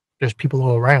because there's people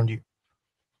all around you.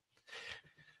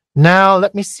 Now,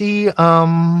 let me see.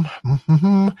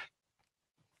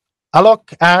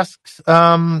 Alok asks,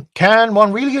 can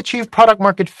one really achieve product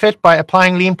market fit by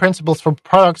applying lean principles for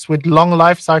products with long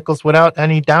life cycles without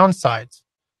any downsides?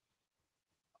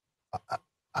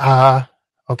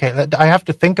 Okay, I have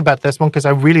to think about this one because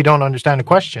I really don't understand the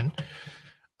question.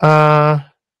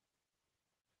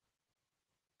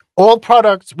 All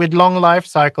products with long life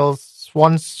cycles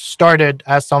once started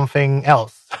as something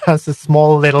else, as a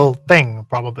small little thing,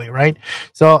 probably, right?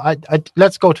 So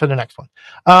let's go to the next one.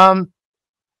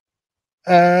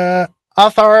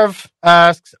 Atharv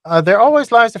asks, there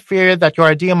always lies a fear that your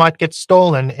idea might get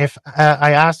stolen if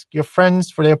I ask your friends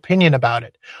for their opinion about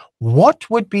it. What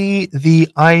would be the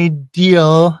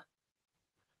ideal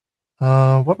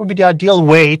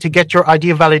way to get your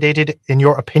idea validated in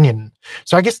your opinion?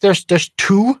 So I guess there's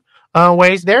two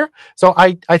ways there. So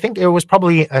I think it was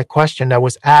probably a question that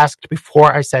was asked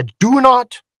before I said, do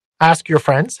not ask your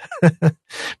friends,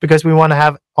 because we want to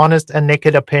have honest and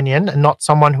naked opinion and not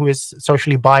someone who is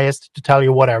socially biased to tell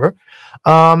you whatever.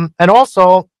 And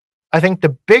also, I think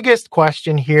the biggest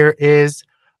question here is,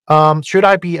 should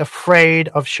I be afraid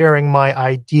of sharing my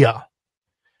idea?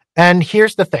 And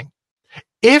here's the thing.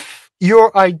 If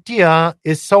your idea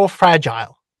is so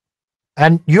fragile,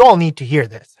 and you all need to hear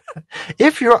this,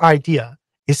 if your idea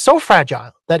is so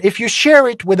fragile that if you share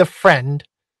it with a friend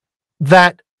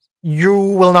that you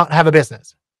will not have a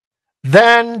business,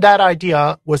 then that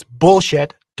idea was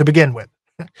bullshit to begin with.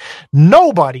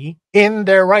 Nobody in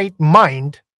their right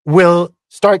mind will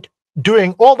start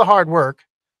doing all the hard work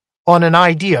on an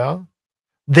idea.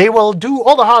 They will do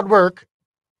all the hard work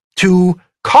to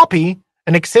copy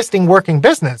an existing working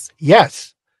business,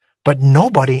 yes, but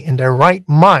nobody in their right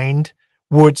mind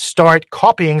would start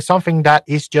copying something that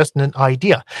is just an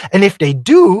idea. And if they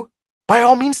do, by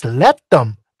all means, let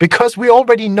them, because we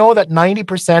already know that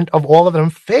 90% of all of them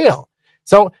fail.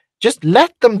 So just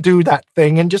let them do that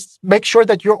thing and just make sure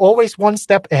that you're always one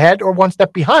step ahead or one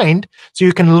step behind so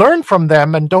you can learn from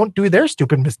them and don't do their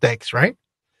stupid mistakes, right?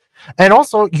 And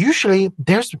also, usually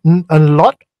there's a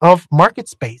lot of market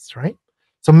space, right?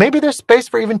 So maybe there's space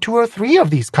for even 2 or 3 of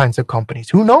these kinds of companies.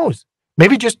 Who knows?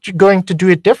 Maybe just going to do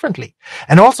it differently.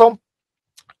 And also,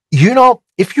 you know,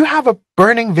 if you have a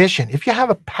burning vision, if you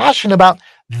have a passion about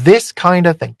this kind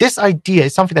of thing, this idea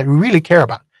is something that you really care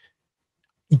about,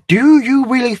 do you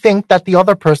really think that the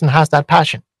other person has that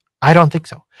passion? I don't think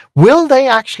so. Will they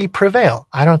actually prevail?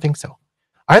 I don't think so.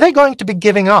 Are they going to be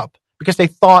giving up because they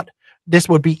thought this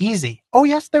would be easy? Oh,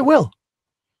 yes, they will.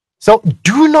 So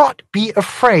do not be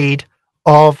afraid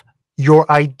of your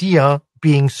idea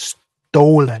being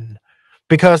stolen.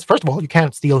 Because first of all, you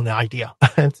can't steal an idea.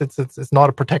 It's not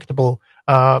a protectable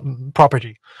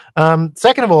property.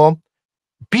 Second of all,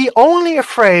 be only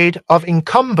afraid of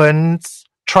incumbents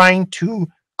trying to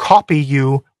copy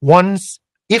you once,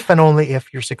 if and only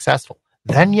if you're successful.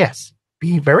 Then yes,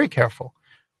 be very careful.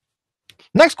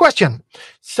 Next question.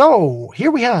 So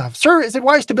here we have, sir, is it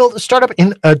wise to build a startup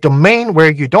in a domain where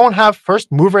you don't have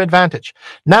first mover advantage?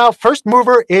 Now, first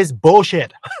mover is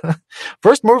bullshit.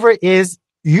 First mover is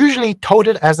usually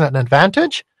touted as an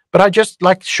advantage, but I just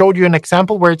showed you an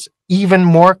example where it's even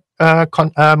more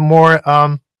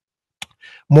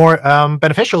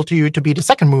beneficial to you to be the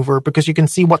second mover because you can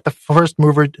see what the first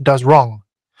mover does wrong.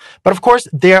 But of course,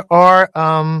 there are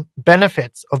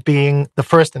benefits of being the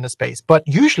first in the space, but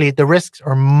usually the risks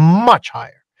are much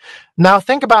higher. Now,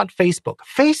 think about Facebook.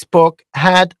 Facebook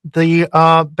had the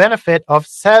benefit of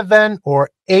 7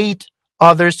 or 8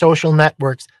 other social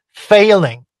networks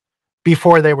failing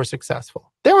before they were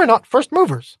successful. They were not first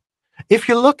movers. If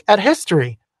you look at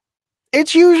history,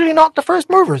 it's usually not the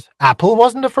first movers. Apple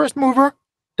wasn't the first mover.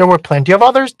 There were plenty of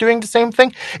others doing the same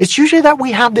thing. It's usually that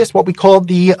we have this, what we call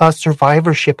the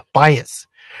survivorship bias.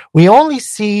 We only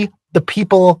see the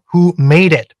people who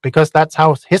made it because that's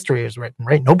how history is written,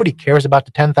 right? Nobody cares about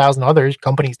the 10,000 other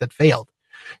companies that failed.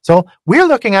 So we're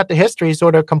looking at the history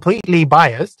sort of completely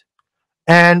biased.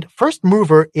 And first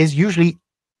mover is usually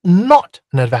not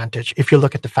an advantage if you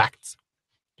look at the facts.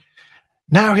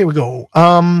 Now, here we go.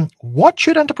 What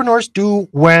should entrepreneurs do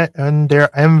when their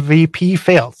MVP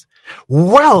fails?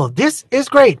 Well, this is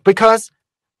great because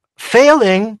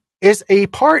failing is a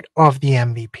part of the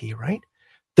MVP, right?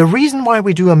 The reason why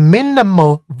we do a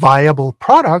minimal viable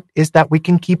product is that we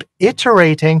can keep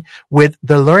iterating with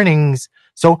the learnings.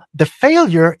 So the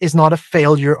failure is not a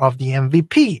failure of the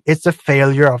MVP. It's a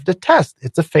failure of the test.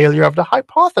 It's a failure of the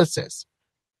hypothesis.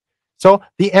 So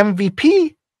the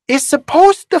MVP is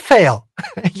supposed to fail.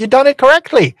 You done it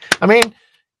correctly. I mean,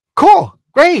 cool,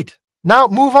 great. Now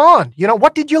move on.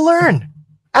 What did you learn?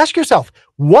 Ask yourself,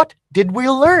 what did we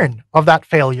learn of that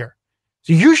failure?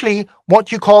 So usually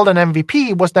what you called an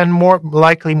MVP was then more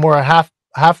likely half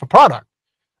a product,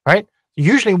 right?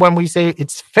 Usually when we say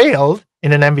it's failed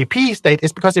in an MVP state,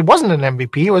 it's because it wasn't an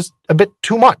MVP. It was a bit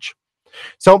too much.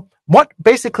 So what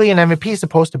basically an MVP is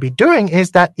supposed to be doing is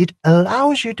that it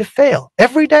allows you to fail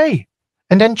every day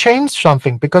and then change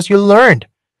something because you learned.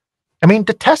 I mean,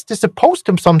 the test is supposed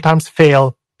to sometimes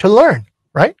fail to learn,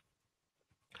 right?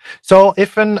 So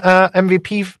if an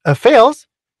MVP fails,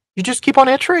 you just keep on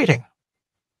iterating,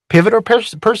 pivot or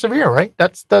persevere, right?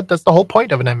 That's the whole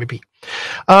point of an MVP.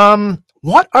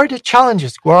 What are the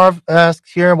challenges? Gaurav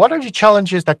asks here, what are the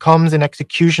challenges that comes in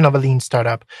execution of a lean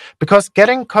startup? Because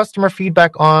getting customer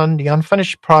feedback on the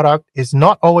unfinished product is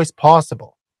not always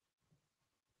possible.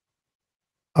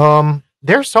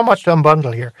 There's so much to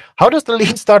unbundle here. How does the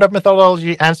lean startup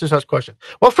methodology answer such questions?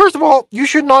 Well, first of all, you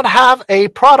should not have a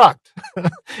product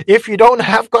if you don't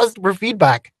have customer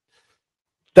feedback.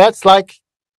 That's like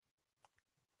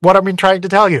what I've been trying to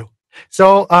tell you.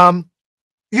 So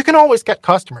you can always get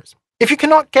customers. If you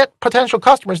cannot get potential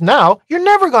customers now, you're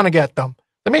never going to get them.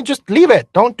 I mean, just leave it.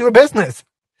 Don't do a business.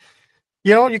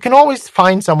 You can always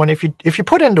find someone if you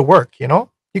put in the work.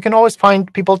 You can always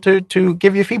find people to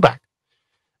give you feedback.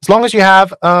 As long as you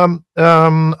have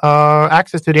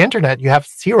access to the internet, you have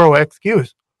zero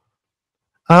excuse.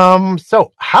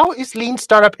 So how is lean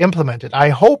startup implemented? I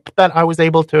hope that I was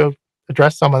able to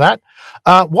address some of that.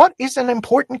 What is an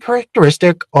important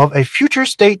characteristic of a future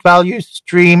state value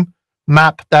stream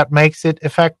map that makes it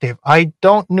effective? I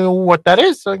don't know what that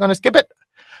is, so I'm going to skip it.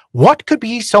 What could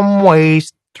be some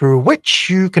ways through which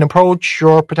you can approach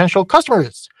your potential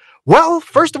customers? Well,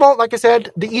 first of all, like I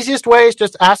said, the easiest way is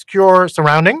just ask your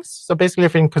surroundings. So basically,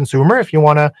 if you're a consumer, if you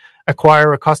want to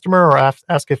acquire a customer or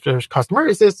ask if there's a customer,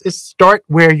 is start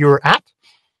where you're at.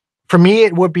 For me,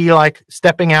 it would be like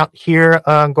stepping out here,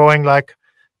 going like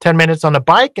 10 minutes on a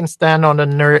bike and stand on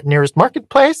the nearest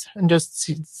marketplace and just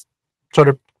sort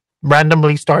of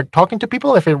randomly start talking to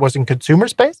people if it was in consumer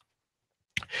space.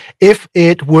 If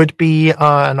it would be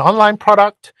an online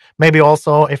product, maybe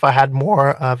also if I had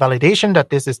more validation that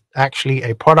this is actually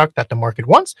a product that the market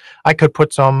wants, I could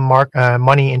put some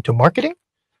money into marketing.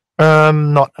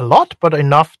 Not a lot, but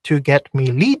enough to get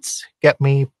me leads, get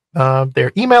me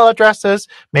their email addresses,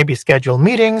 maybe schedule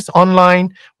meetings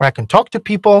online where I can talk to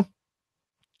people.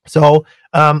 So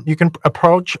you can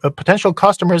approach potential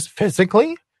customers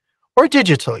physically or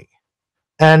digitally.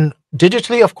 And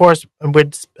digitally, of course,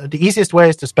 with the easiest way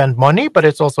is to spend money, but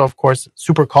it's also, of course,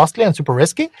 super costly and super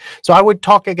risky. So I would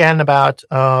talk again about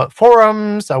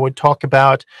forums. I would talk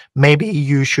about maybe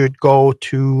you should go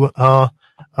to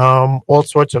all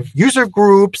sorts of user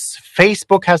groups.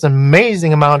 Facebook has an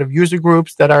amazing amount of user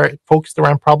groups that are focused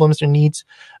around problems or needs.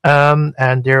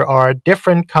 And there are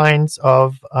different kinds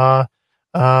of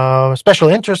special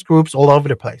interest groups all over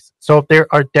the place. So there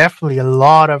are definitely a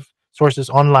lot of sources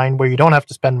online where you don't have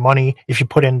to spend money if you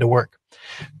put in the work.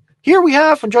 here we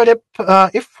have enjoyed it.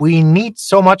 If we need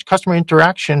so much customer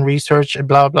interaction research,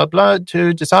 blah, blah, blah,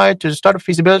 to decide to start a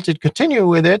feasibility to continue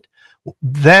with it,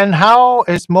 then how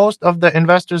is most of the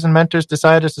investors and mentors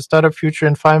decide as a startup future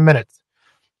in 5 minutes?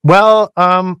 Well,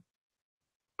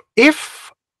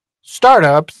 if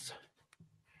startups,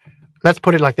 let's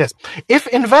put it like this. If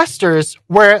investors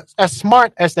were as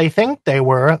smart as they think they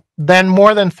were, then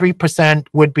more than 3%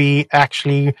 would be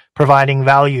actually providing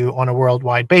value on a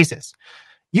worldwide basis.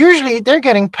 Usually they're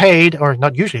getting paid, or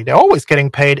not usually, they're always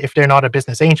getting paid if they're not a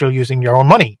business angel using their own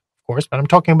money, of course, but I'm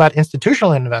talking about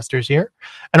institutional investors here.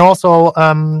 And also,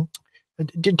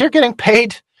 they're getting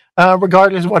paid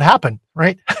regardless of what happened,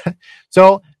 right?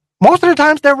 So most of the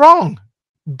times they're wrong.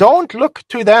 Don't look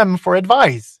to them for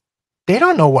advice. They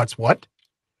don't know what's what.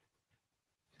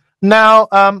 Now,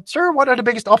 sir, what are the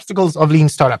biggest obstacles of lean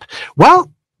startup?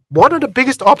 Well, one of the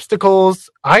biggest obstacles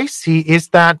I see is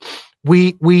that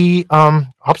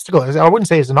obstacle, I wouldn't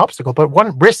say it's an obstacle, but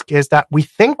one risk is that we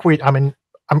think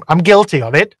I'm guilty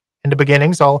of it in the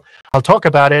beginning, so I'll talk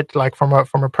about it like from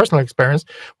a personal experience.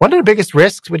 One of the biggest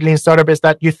risks with lean startup is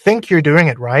that you think you're doing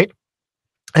it right,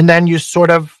 and then you sort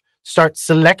of start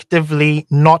selectively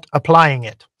not applying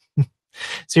it.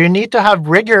 So you need to have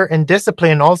rigor and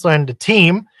discipline also in the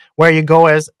team, where you go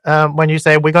as when you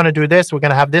say we're going to do this, we're going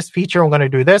to have this feature, we're going to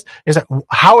do this. Is that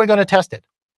how are we going to test it?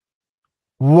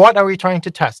 What are we trying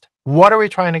to test? What are we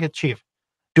trying to achieve?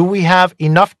 Do we have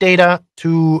enough data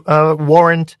to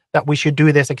warrant that we should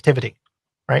do this activity,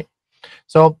 right?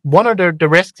 So one of the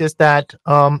risks is that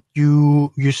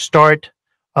you start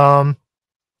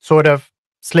sort of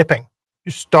slipping.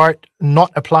 You start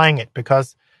not applying it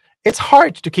because it's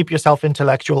hard to keep yourself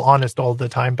intellectual honest all the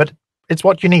time, but it's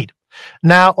what you need.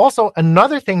 Now, also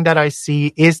another thing that I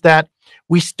see is that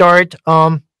we start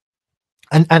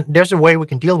and there's a way we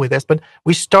can deal with this, but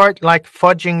we start like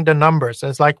fudging the numbers.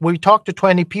 It's like we talked to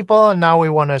 20 people and now we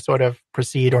want to sort of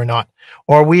proceed or not.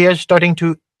 Or we are starting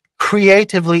to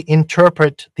creatively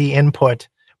interpret the input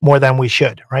more than we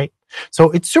should, right?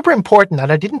 So it's super important,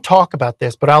 and I didn't talk about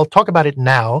this, but I'll talk about it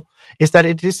now, is that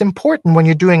it is important when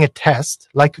you're doing a test,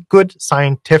 like good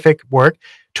scientific work,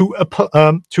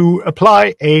 to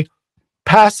apply a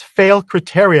pass-fail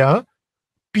criteria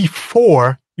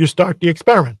before you start the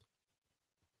experiment.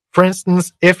 For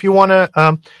instance, if you want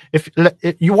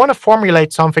to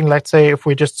formulate something, let's say if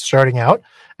we're just starting out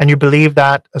and you believe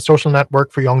that a social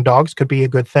network for young dogs could be a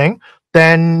good thing,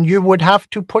 then you would have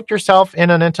to put yourself in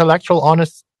an intellectual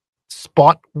honest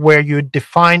spot where you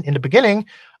define in the beginning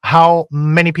how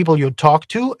many people you'd talk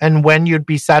to and when you'd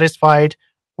be satisfied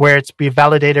where it's be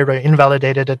validated or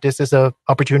invalidated that this is an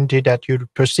opportunity that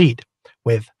you'd proceed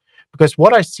with. Because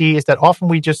what I see is that often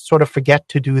we just sort of forget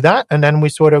to do that. And then we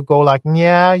sort of go like,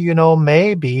 yeah,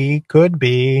 maybe, could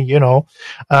be,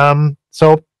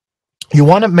 So you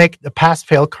want to make the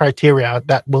pass-fail criteria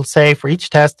that will say for each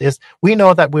test is, we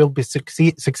know that we'll be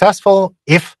successful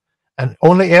if and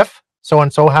only if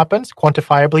so-and-so happens,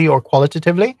 quantifiably or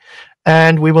qualitatively.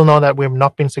 And we will know that we've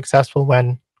not been successful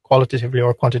when qualitatively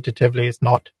or quantitatively is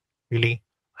not really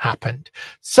happened.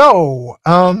 So,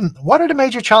 what are the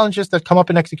major challenges that come up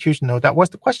in execution? No, that was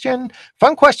the question.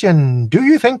 Fun question. Do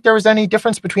you think there is any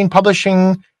difference between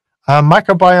publishing a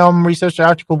microbiome research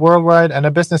article worldwide and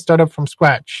a business startup from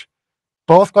scratch?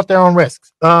 Both got their own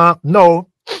risks. No,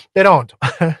 they don't.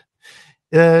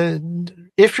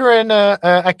 If you're in an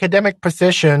academic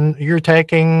position, you're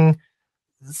taking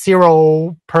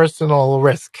zero personal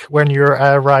risk when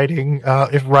you're writing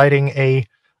a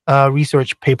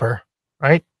research paper,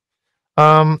 right?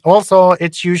 Also,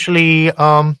 it's usually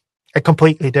a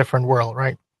completely different world,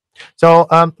 right? So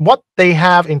what they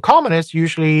have in common is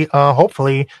usually,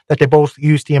 hopefully, that they both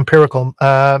use the empirical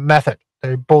method.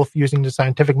 They're both using the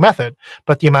scientific method,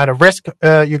 but the amount of risk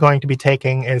you're going to be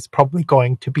taking is probably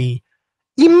going to be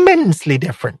immensely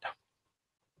different.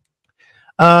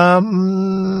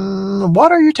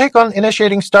 What are your take on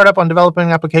initiating startup on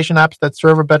developing application apps that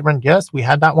serve a betterment? Yes, we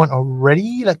had that one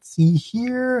already. Let's see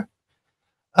here.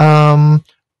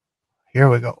 Here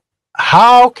we go.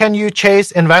 How can you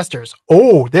chase investors?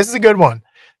 Oh, this is a good one.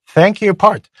 Thank you,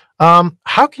 Part.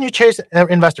 How can you chase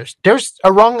investors? There's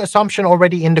a wrong assumption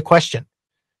already in the question.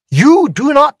 You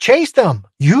do not chase them.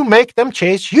 You make them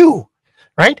chase you,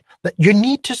 right? You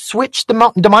need to switch the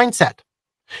mindset.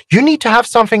 You need to have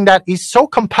something that is so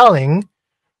compelling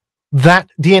that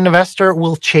the investor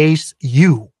will chase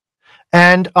you.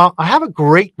 And I have a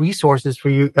great resource for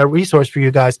you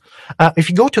guys. If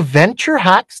you go to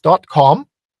venturehacks.com,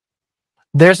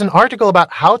 there's an article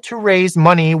about how to raise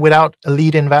money without a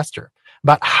lead investor,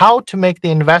 about how to make the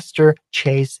investor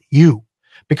chase you.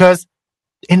 Because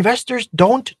investors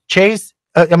don't chase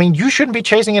I mean, you shouldn't be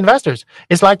chasing investors.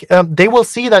 It's like they will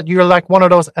see that you're like one of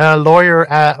those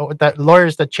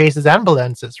lawyers that chases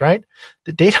ambulances, right?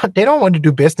 They don't want to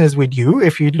do business with you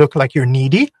if you look like you're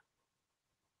needy.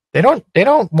 They don't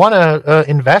want to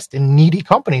invest in needy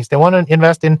companies. They want to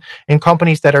invest in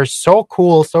companies that are so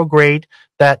cool, so great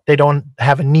that they don't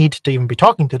have a need to even be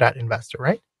talking to that investor,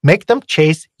 right? Make them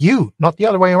chase you, not the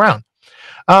other way around.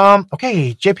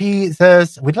 Okay, JP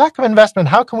says, with lack of investment,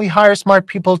 how can we hire smart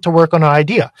people to work on an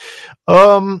idea?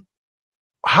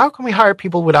 How can we hire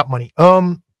people without money?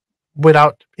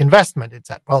 Without investment, it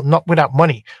said. Well, not without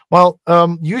money. Well,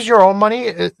 use your own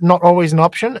money, not always an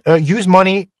option. Use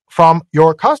money from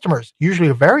your customers, usually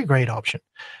a very great option.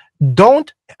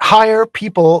 Don't hire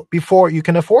people before you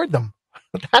can afford them.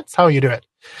 That's how you do it.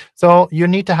 So you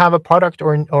need to have a product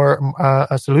or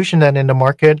a solution then in the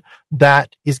market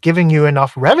that is giving you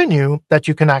enough revenue that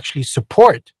you can actually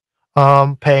support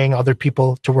paying other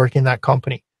people to work in that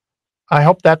company. I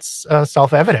hope that's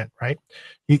self-evident, right?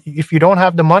 If you don't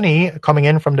have the money coming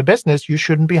in from the business, you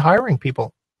shouldn't be hiring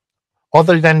people.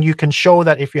 Other than you can show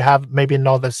that if you have maybe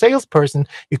another salesperson,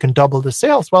 you can double the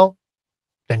sales. Well,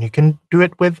 then you can do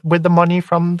it with the money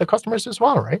from the customers as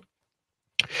well, right?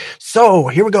 So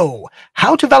here we go.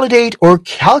 How to validate or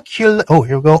calculate. Oh,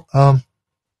 here we go. How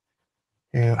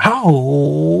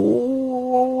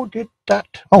did that?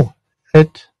 Oh,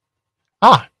 it.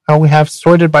 Now we have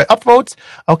sorted by upvotes.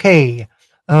 Okay.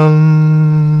 Time.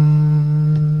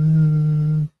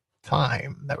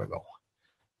 There we go.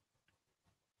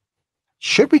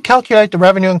 Should we calculate the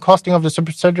revenue and costing of the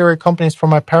subsidiary companies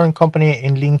from my parent company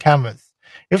in Lean Canvas?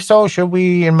 If so, should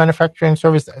we in manufacturing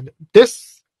service?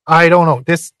 This, I don't know.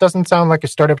 This doesn't sound like a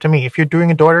startup to me. If you're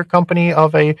doing a daughter company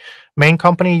of a main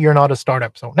company, you're not a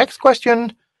startup. So next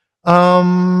question.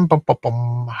 How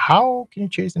can you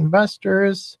chase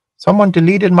investors? Someone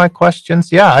deleted my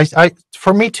questions. Yeah, I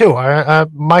for me too.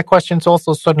 My questions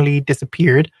also suddenly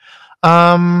disappeared.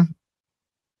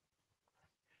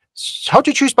 How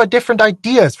to choose by different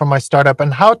ideas from my startup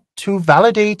and how to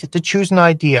validate the chosen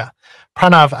idea.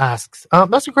 Pranav asks.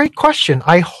 That's a great question.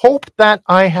 I hope that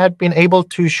I had been able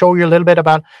to show you a little bit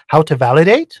about how to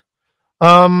validate.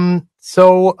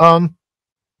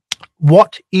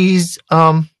 What is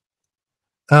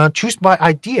choose by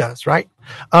ideas, right?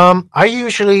 I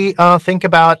usually think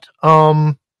about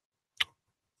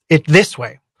it this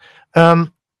way.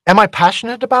 Am I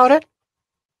passionate about it?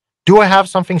 Do I have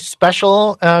something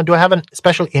special? Do I have a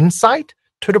special insight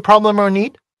to the problem or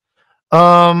need?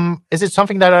 Is it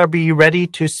something that I'll be ready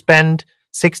to spend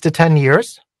 6 to 10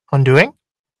 years on doing?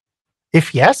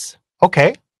 If yes,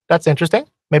 okay, that's interesting.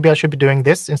 Maybe I should be doing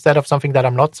this instead of something that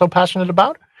I'm not so passionate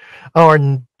about or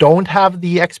don't have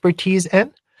the expertise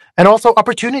in. And also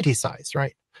opportunity size,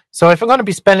 right? So if I'm going to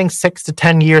be spending 6 to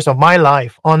 10 years of my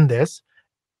life on this,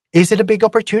 is it a big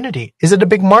opportunity? Is it a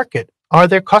big market? Are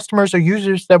there customers or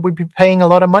users that would be paying a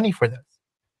lot of money for this?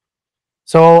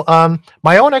 So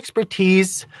my own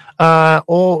expertise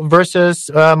versus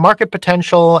market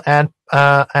potential and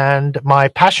my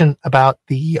passion about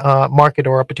the market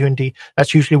or opportunity,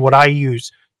 that's usually what I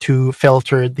use to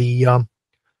filter the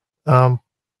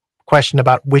question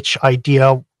about which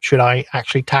idea should I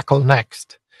actually tackle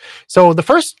next. So the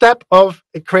first step of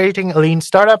creating a lean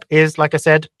startup is, like I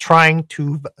said, try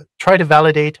to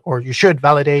validate, or you should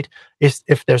validate, is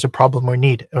if there's a problem or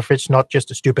need, or if it's not just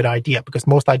a stupid idea, because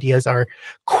most ideas are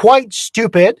quite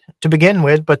stupid to begin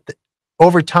with, but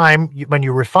over time, when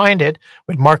you refine it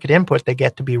with market input, they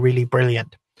get to be really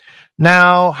brilliant.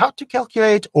 Now, how to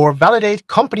calculate or validate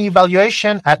company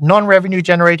valuation at non-revenue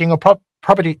generating or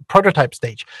prototype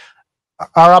stage.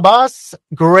 Arabas,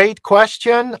 great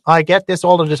question. I get this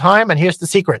all of the time, and here's the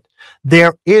secret.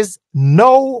 There is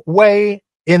no way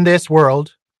in this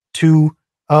world to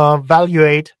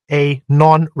evaluate a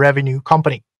non-revenue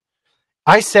company.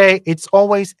 I say it's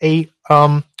always a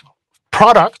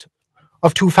product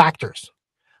of two factors.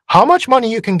 How much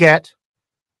money you can get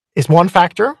is one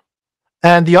factor,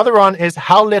 and the other one is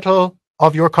how little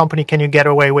of your company can you get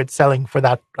away with selling for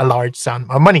that a large sum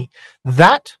of money.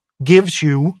 That gives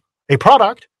you a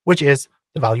product, which is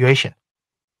the valuation.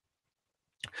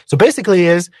 So basically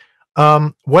is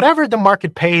whatever the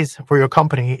market pays for your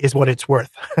company is what it's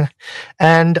worth.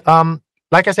 And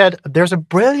like I said, there's a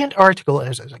brilliant article,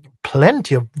 there's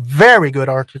plenty of very good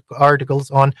articles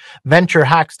on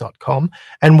venturehacks.com.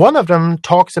 And one of them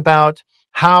talks about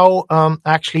how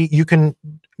actually you can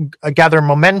gather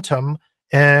momentum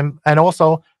and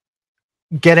also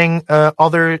getting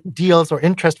other deals or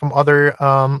interest from other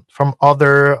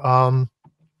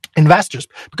investors.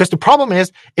 Because the problem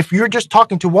is, if you're just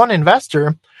talking to one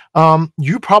investor,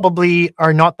 you probably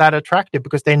are not that attractive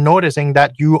because they're noticing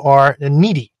that you are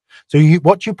needy. So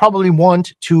what you probably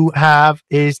want to have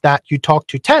is that you talk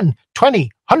to 10, 20,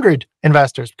 100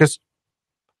 investors, because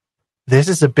this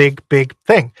is a big, big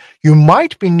thing. You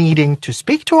might be needing to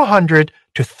speak to 100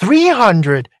 to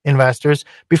 300 investors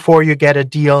before you get a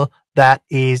deal that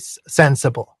is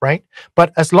sensible, right?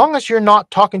 But as long as you're not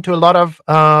talking to a lot of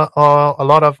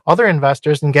other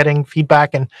investors and getting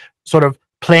feedback and sort of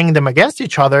playing them against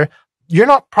each other, you're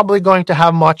not probably going to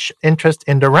have much interest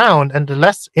in the round. And the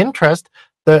less interest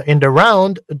in the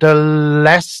round, the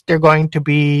less they're going to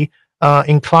be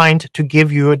inclined to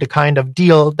give you the kind of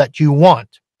deal that you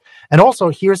want. And also,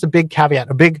 here's a big caveat,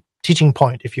 a big teaching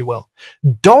point, if you will.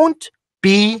 Don't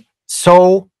be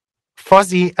so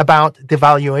fuzzy about the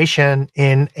valuation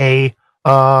in a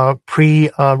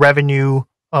pre-revenue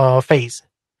phase,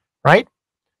 right?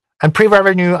 And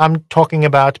pre-revenue, I'm talking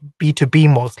about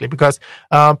B2B mostly, because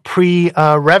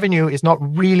pre-revenue is not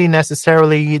really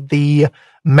necessarily the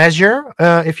measure,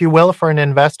 if you will, for an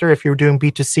investor if you're doing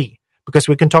B2C. Because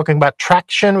we can talking about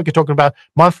traction, we can talk about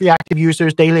monthly active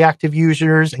users, daily active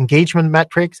users, engagement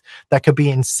metrics. That could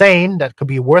be insane. That could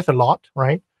be worth a lot,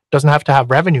 right? Doesn't have to have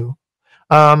revenue.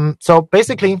 So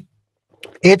basically,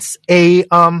 it's a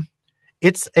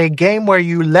game where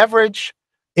you leverage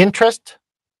interest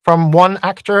from one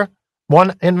actor,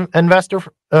 one investor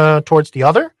towards the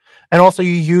other, and also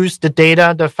you use the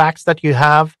data, the facts that you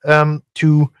have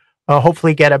to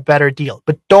hopefully get a better deal.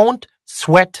 But don't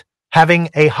sweat having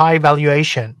a high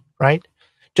valuation, right?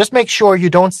 Just make sure you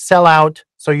don't sell out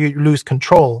so you lose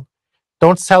control.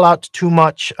 Don't sell out too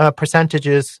much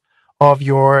percentages of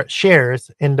your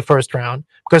shares in the first round,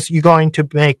 because you're going to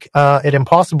make it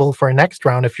impossible for a next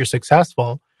round, if you're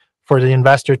successful, for the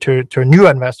investor to a new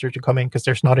investor to come in, because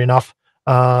there's not enough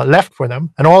left for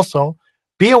them. And also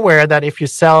be aware that if you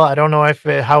sell, I don't know if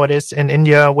how it is in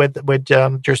India with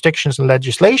jurisdictions and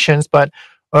legislations, but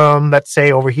let's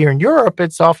say over here in Europe,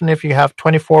 it's often if you have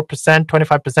 24%,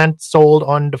 25% sold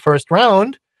on the first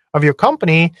round of your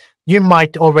company, you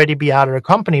might already be out of the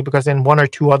company, because in one or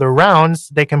two other rounds,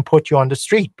 they can put you on the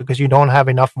street because you don't have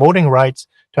enough voting rights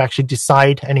to actually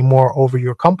decide anymore over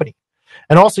your company.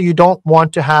 And also, you don't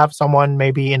want to have someone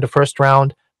maybe in the first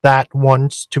round that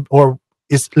wants to or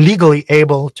is legally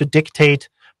able to dictate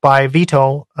by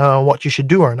veto what you should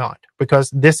do or not,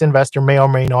 because this investor may or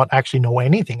may not actually know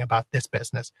anything about this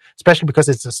business, especially because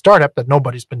it's a startup that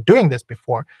nobody's been doing this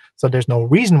before. So there's no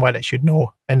reason why they should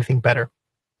know anything better.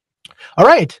 All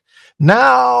right,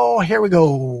 now here we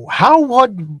go.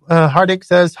 Hardik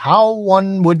says, how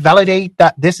one would validate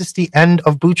that this is the end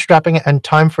of bootstrapping and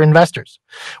time for investors?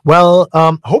 Well,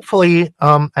 hopefully,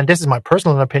 and this is my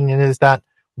personal opinion, is that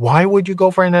why would you go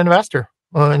for an investor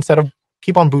instead of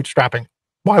keep on bootstrapping?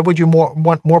 Why would you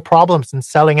want more problems and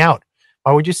selling out?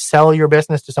 Why would you sell your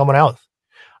business to someone else?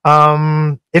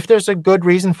 If there's a good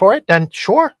reason for it, then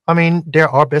sure. I mean, there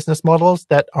are business models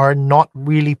that are not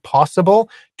really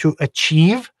possible to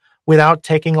achieve without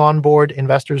taking on board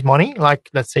investors' money. Like,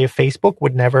 let's say, Facebook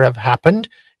would never have happened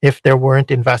if there weren't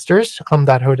investors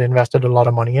that had invested a lot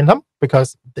of money in them,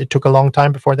 because it took a long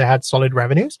time before they had solid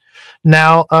revenues.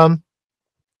 Now,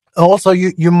 also,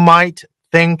 you might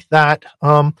think that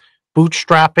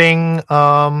bootstrapping,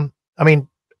 I mean,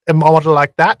 a model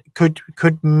like that could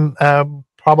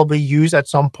probably use at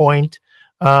some point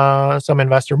some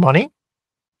investor money.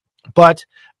 But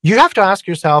you have to ask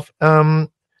yourself,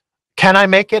 can I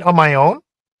make it on my own?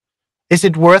 Is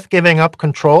it worth giving up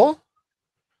control?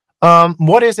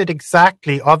 What is it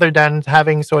exactly, other than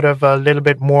having sort of a little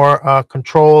bit more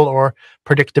control or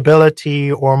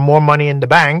predictability or more money in the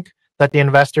bank that the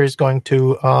investor is going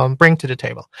to bring to the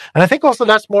table? And I think also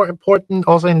that's more important,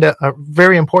 also in the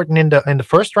very important in the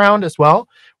first round as well.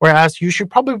 Whereas you should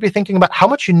probably be thinking about how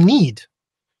much you need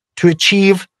to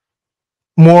achieve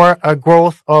more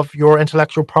growth of your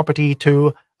intellectual property,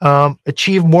 to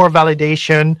achieve more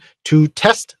validation, to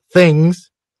test things,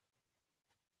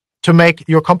 to make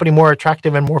your company more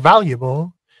attractive and more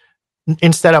valuable,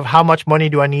 instead of how much money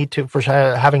do I need for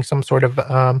having some sort of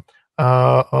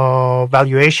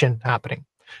valuation happening.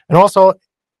 And also,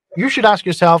 you should ask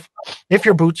yourself, if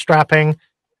you're bootstrapping,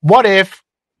 what if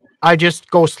I just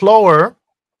go slower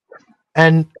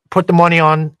and put the money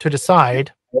on to the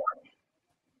side?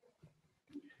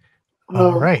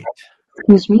 All right.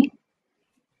 Excuse me?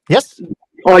 Yes?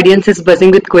 Audience is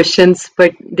buzzing with questions,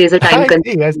 but there's a time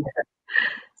constraint.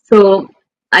 So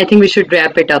I think we should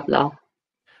wrap it up now.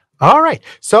 All right.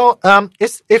 So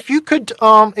if you could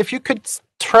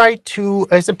try to,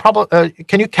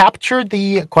 can you capture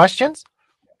the questions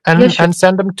and Yeah, sure. and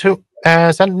send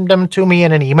them to me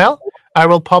in an email? I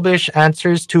will publish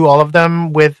answers to all of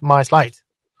them with my slides.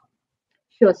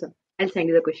 Sure, sir. I'll send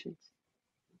you the questions.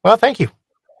 Well, thank you.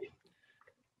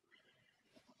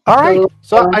 All right.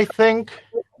 So I think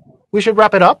we should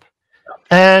wrap it up.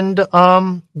 And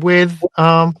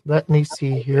let me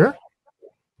see here.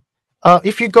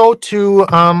 If you go to,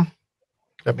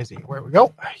 let me see where we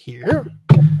go here.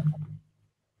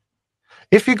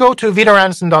 If you go to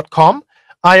vidarandersen.com,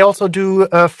 I also do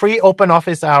free open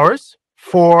office hours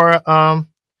for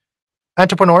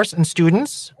entrepreneurs and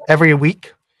students every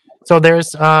week. So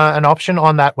there's an option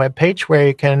on that webpage where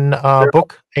you can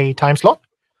book a time slot.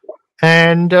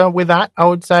 And with that, I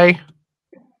would say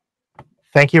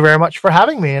thank you very much for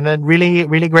having me, and then really,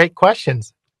 really great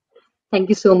questions. Thank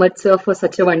you so much, sir, for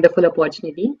such a wonderful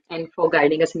opportunity and for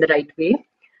guiding us in the right way.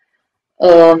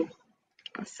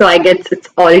 So I guess it's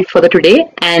all it for the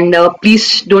today. And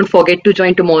please don't forget to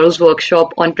join tomorrow's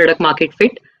workshop on product market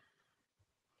fit.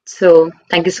 So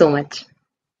thank you so much.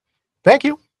 Thank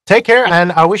you. Take care,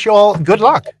 and I wish you all good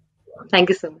luck. Thank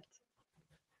you so much.